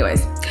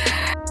 Anyways,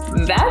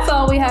 that's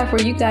all we have for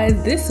you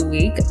guys this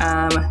week.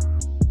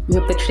 We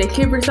hope that you take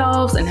care of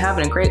yourselves and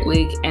having a great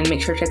week, and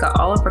make sure to check out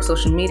all of our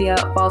social media,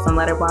 follow us on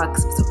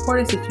Letterboxd, support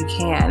us if you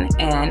can,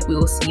 and we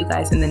will see you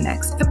guys in the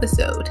next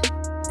episode.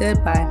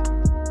 Goodbye.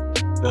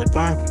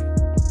 Goodbye.